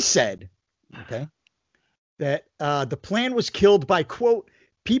 But he said, that the plan was killed by, quote,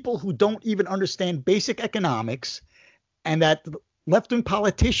 people who don't even understand basic economics, and that left-wing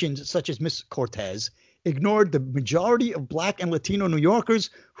politicians such as Ms. Cortez ignored the majority of Black and Latino New Yorkers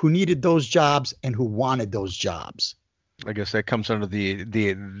who needed those jobs and who wanted those jobs. I guess that comes under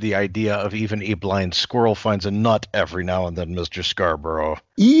the idea of even a blind squirrel finds a nut every now and then, Mr. Scarborough.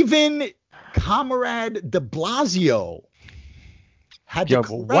 Even Comrade de Blasio had to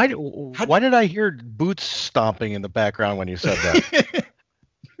correct. Why did I hear boots stomping in the background when you said that?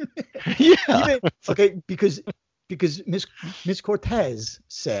 Yeah. Because Ms. Cortez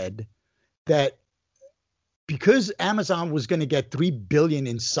said that because Amazon was going to get $3 billion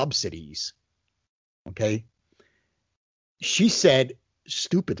in subsidies, okay, she said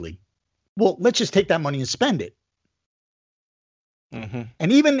stupidly, well, let's just take that money and spend it. Mm-hmm.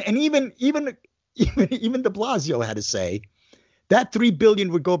 And even de Blasio had to say that $3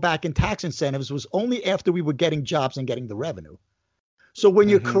 billion would go back in tax incentives was only after we were getting jobs and getting the revenue. So when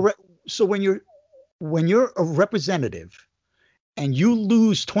you're correct, so when you're a representative and you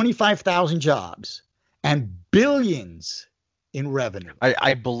lose 25,000 jobs and billions in revenue,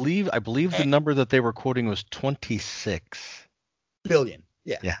 I believe the number that they were quoting was 26 billion.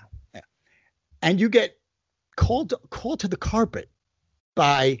 Yeah. And you get called to the carpet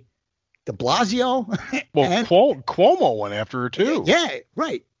by de Blasio. Well, and Cuomo went after her too. Yeah,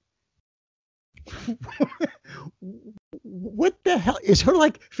 right. What the hell is her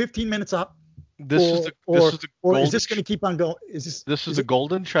 15 minutes up? Is this going to keep on going? Is the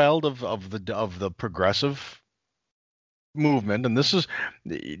golden child of the progressive movement, and this is.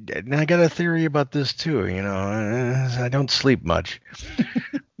 And I got a theory about this too. I don't sleep much.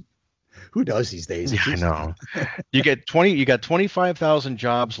 Who does these days? Yeah, I know. You got 25,000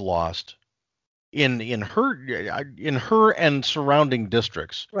 jobs lost in her and surrounding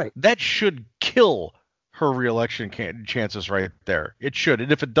districts. Right. That should kill her reelection chances right there. It should.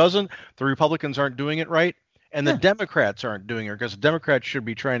 And if it doesn't, the Republicans aren't doing it right, and the Democrats aren't doing it, because the Democrats should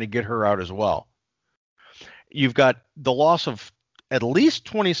be trying to get her out as well. You've got the loss of at least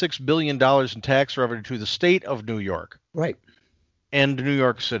 $26 billion in tax revenue to the state of New York. Right. And New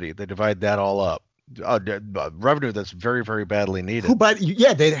York City. They divide that all up. Revenue that's very, very badly needed.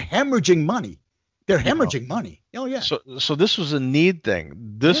 They're hemorrhaging money. They're hemorrhaging money. Oh, yeah. So this was a need thing.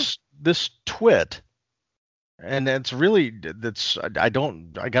 This twit, and it's really, I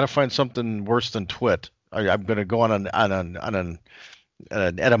got to find something worse than twit. I'm going to go on an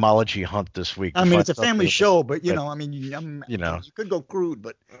etymology hunt this week. I mean, it's a family show, but you could go crude,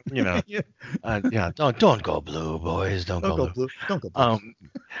 but don't go blue, boys. Don't go blue. Don't go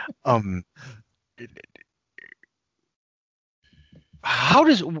blue. How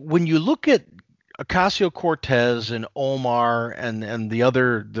does, when you look at Ocasio-Cortez and Omar and the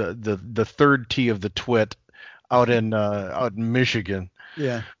other the third T of the twit out in Michigan,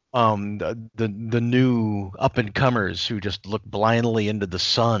 the new up and comers who just look blindly into the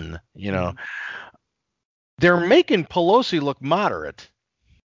sun, they're making Pelosi look moderate.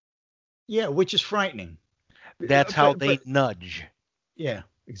 Yeah, which is frightening. That's how they nudge. Yeah,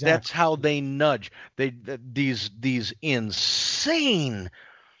 exactly. That's how they nudge. These insane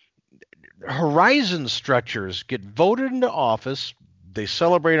horizon stretchers get voted into office. They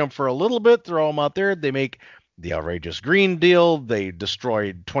celebrate them for a little bit, throw them out there. They make the outrageous Green Deal. They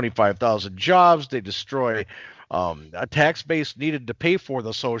destroyed 25,000 jobs. They destroy a tax base needed to pay for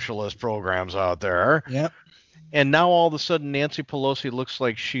the socialist programs out there. Yep. And now all of a sudden Nancy Pelosi looks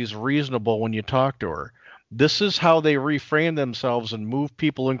like she's reasonable when you talk to her. This is how they reframe themselves and move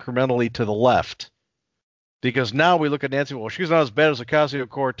people incrementally to the left. Because now we look at Nancy, well, she's not as bad as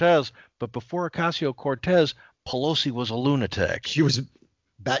Ocasio-Cortez, but before Ocasio-Cortez, Pelosi was a lunatic. She was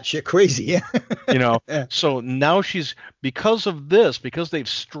batshit crazy, yeah. Yeah. So now she's, because of this, because they've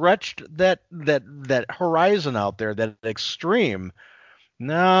stretched that horizon out there, that extreme.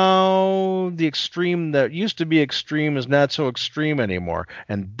 Now the extreme that used to be extreme is not so extreme anymore,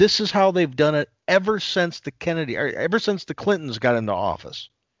 and this is how they've done it ever since the Clintons got into office.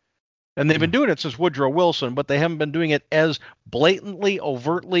 And they've been doing it since Woodrow Wilson, but they haven't been doing it as blatantly,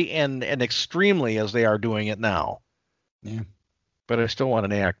 overtly, and extremely as they are doing it now. Yeah. But I still want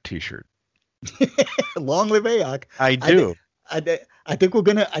an AOC T-shirt. Long live AOC. I do. I think we're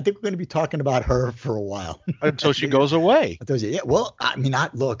gonna be talking about her for a while until she goes away. Yeah. Well, I mean, I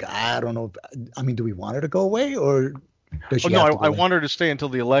don't know. I mean, do we want her to go away, or does she? I want her to stay until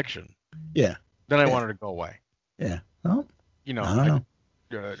the election. Yeah. Then I want her to go away. Yeah. Well, I don't know.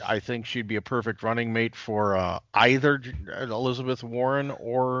 I think she'd be a perfect running mate for either Elizabeth Warren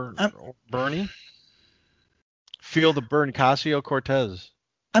or Bernie. Feel the burn, Ocasio-Cortez.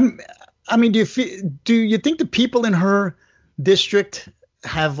 I mean, do you think the people in her district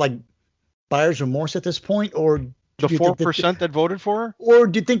have like buyer's remorse at this point, or the 4% that voted for her? Or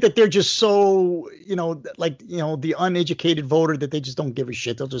do you think that they're just so, the uneducated voter that they just don't give a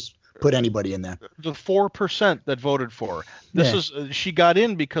shit? They'll just put anybody in there. The 4% that voted for her. She got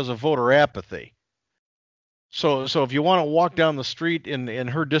in because of voter apathy. So if you want to walk down the street in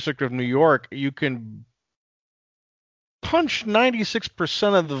her district of New York, you can punch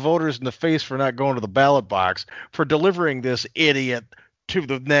 96% of the voters in the face for not going to the ballot box, for delivering this idiot to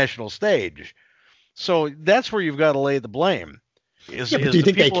the national stage. So that's where you've got to lay the blame. Do you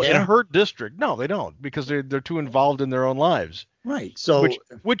think people they care? in her district? No, they don't, because they're too involved in their own lives. Right. So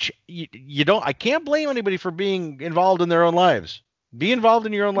which you don't. I can't blame anybody for being involved in their own lives. Be involved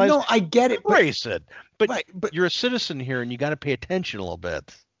in your own lives. No, I get it. Embrace it. But you're a citizen here, and you got to pay attention a little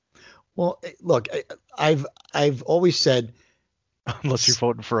bit. Well, look, I've always said, unless you're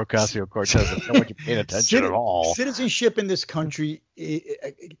voting for Ocasio-Cortez, I don't want you paying attention at all. Citizenship in this country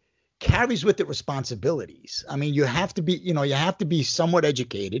carries with it responsibilities. I mean, you have to be somewhat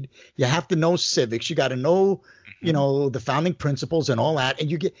educated. You have to know civics. You got to know, the founding principles and all that.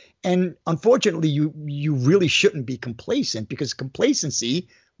 And unfortunately, you really shouldn't be complacent, because complacency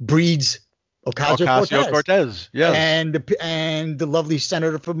breeds Ocasio-Cortez. Yes. And the lovely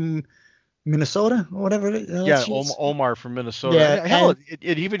senator from Minnesota or whatever it is. Yeah, Omar from Minnesota. Yeah, hell,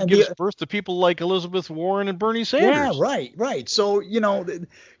 it even gives birth to people like Elizabeth Warren and Bernie Sanders. Yeah, right. So,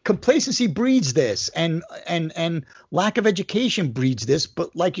 complacency breeds this, and lack of education breeds this.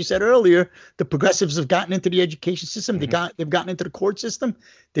 But like you said earlier, the progressives have gotten into the education system. Mm-hmm. They've gotten into the court system.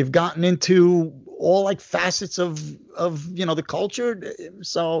 They've gotten into all like facets of the culture.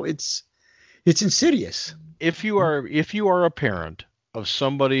 So it's insidious. If you are a parent of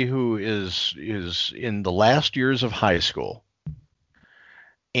somebody who is in the last years of high school,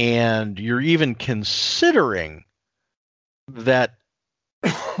 and you're even considering that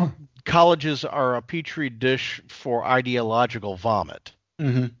colleges are a petri dish for ideological vomit,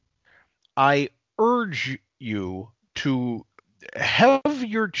 I urge you to have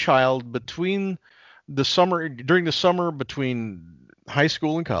your child during the summer between high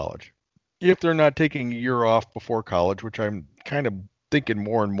school and college, if they're not taking a year off before college, which I'm kind of thinking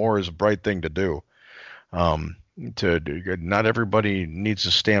more and more is a bright thing to do. Not everybody needs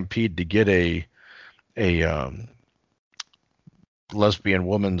a stampede to get a lesbian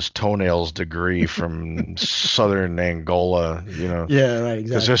woman's toenails degree from southern Angola, Yeah, right, exactly.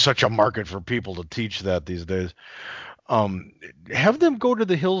 Because there's such a market for people to teach that these days. Have them go to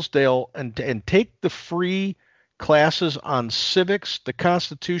the Hillsdale and take the free classes on civics, the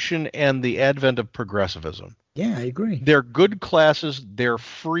Constitution, and the advent of progressivism. Yeah, I agree. They're good classes. They're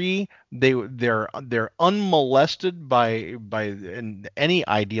free. They're unmolested by any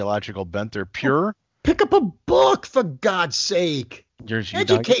ideological bent. They're pure. Pick up a book, for God's sake.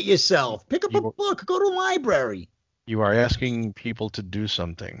 Educate yourself. Pick up a book. Go to a library. You are asking people to do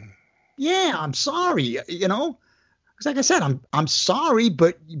something. Yeah, I'm sorry. Because like I said, I'm sorry,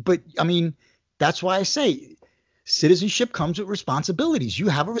 but I mean, that's why I say citizenship comes with responsibilities. You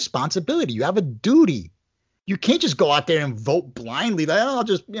have a responsibility. You have a duty. You can't just go out there and vote blindly. Like, I'll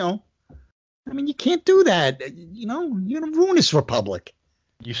just, I mean, you can't do that. You're going to ruin this republic.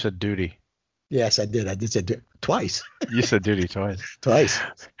 You said duty. Yes, I did. I did say twice. You said duty twice. Twice.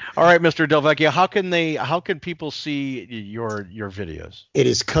 All right, Mr. Delvecchio, how can people see your videos? It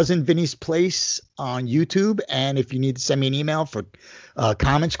is Cousin Vinny's Place on YouTube, and if you need to send me an email for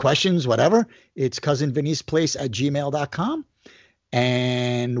comments, questions, whatever, it's cousinvinnysplace@gmail.com.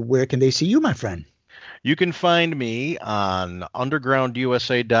 And where can they see you, my friend? You can find me on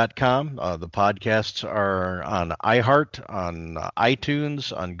undergroundusa.com. The podcasts are on iHeart, on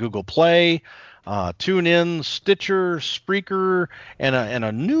iTunes, on Google Play, TuneIn, Stitcher, Spreaker, and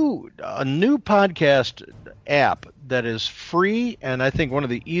a new podcast app that is free, and I think one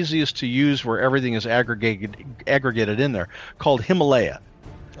of the easiest to use, where everything is aggregated in there, called Himalaya.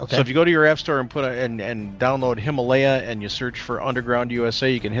 Okay. So if you go to your app store and and download Himalaya, and you search for Underground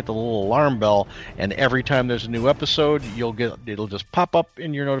USA, you can hit the little alarm bell, and every time there's a new episode, it'll just pop up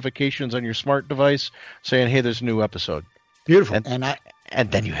in your notifications on your smart device saying, "Hey, there's a new episode." Beautiful. And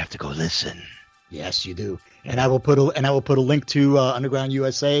then you have to go listen. Yes, you do. And I will put a link to Underground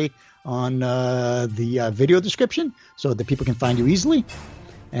USA on the video description so that people can find you easily.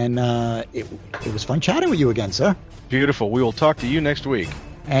 And it was fun chatting with you again, sir. Beautiful. We will talk to you next week.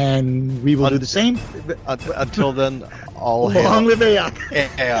 And we will do the same. Until then, all long hail. live AOC.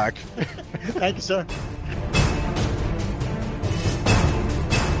 AOC. Thank you, sir.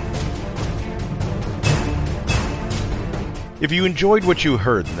 If you enjoyed what you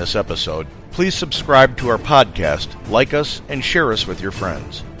heard in this episode, please Please subscribe to our podcast, like us, and share us with your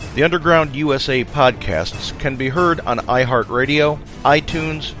friends. The Underground USA podcasts can be heard on iHeartRadio,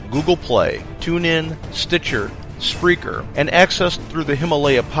 iTunes, Google Play, TuneIn, Stitcher, Spreaker, and accessed through the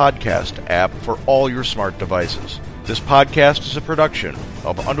Himalaya podcast app for all your smart devices. This podcast is a production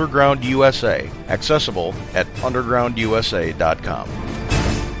of Underground USA, accessible at undergroundusa.com.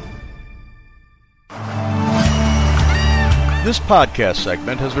 This podcast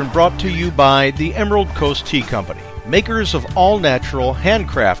segment has been brought to you by the Emerald Coast Tea Company, makers of all-natural,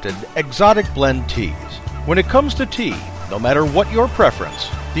 handcrafted, exotic blend teas. When it comes to tea, no matter what your preference,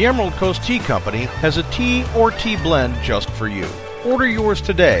 the Emerald Coast Tea Company has a tea or tea blend just for you. Order yours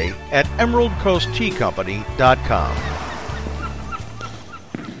today at emeraldcoastteacompany.com.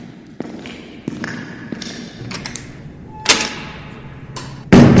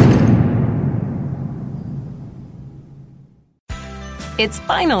 It's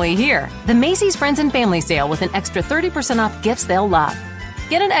finally here, the Macy's Friends and Family Sale with an extra 30% off gifts they'll love.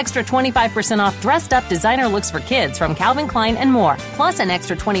 Get an extra 25% off dressed-up designer looks for kids from Calvin Klein and more, plus an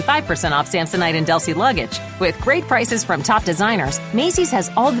extra 25% off Samsonite and Delsey luggage. With great prices from top designers, Macy's has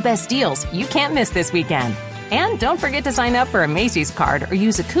all the best deals you can't miss this weekend. And don't forget to sign up for a Macy's card or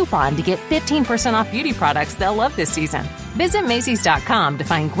use a coupon to get 15% off beauty products they'll love this season. Visit Macys.com to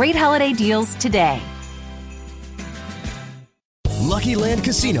find great holiday deals today. Lucky Land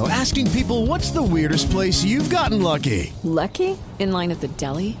Casino, asking people, what's the weirdest place you've gotten lucky? Lucky? In line at the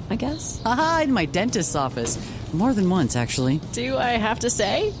deli, I guess? Aha, in my dentist's office. More than once, actually. Do I have to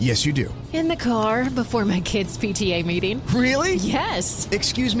say? Yes, you do. In the car before my kids' PTA meeting. Really? Yes.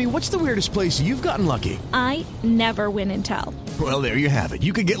 Excuse me, what's the weirdest place you've gotten lucky? I never win and tell. Well, there you have it.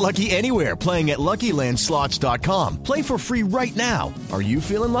 You can get lucky anywhere, playing at LuckyLandSlots.com. Play for free right now. Are you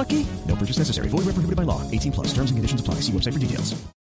feeling lucky? No purchase necessary. Void where prohibited by law. 18+. Terms and conditions apply. See website for details.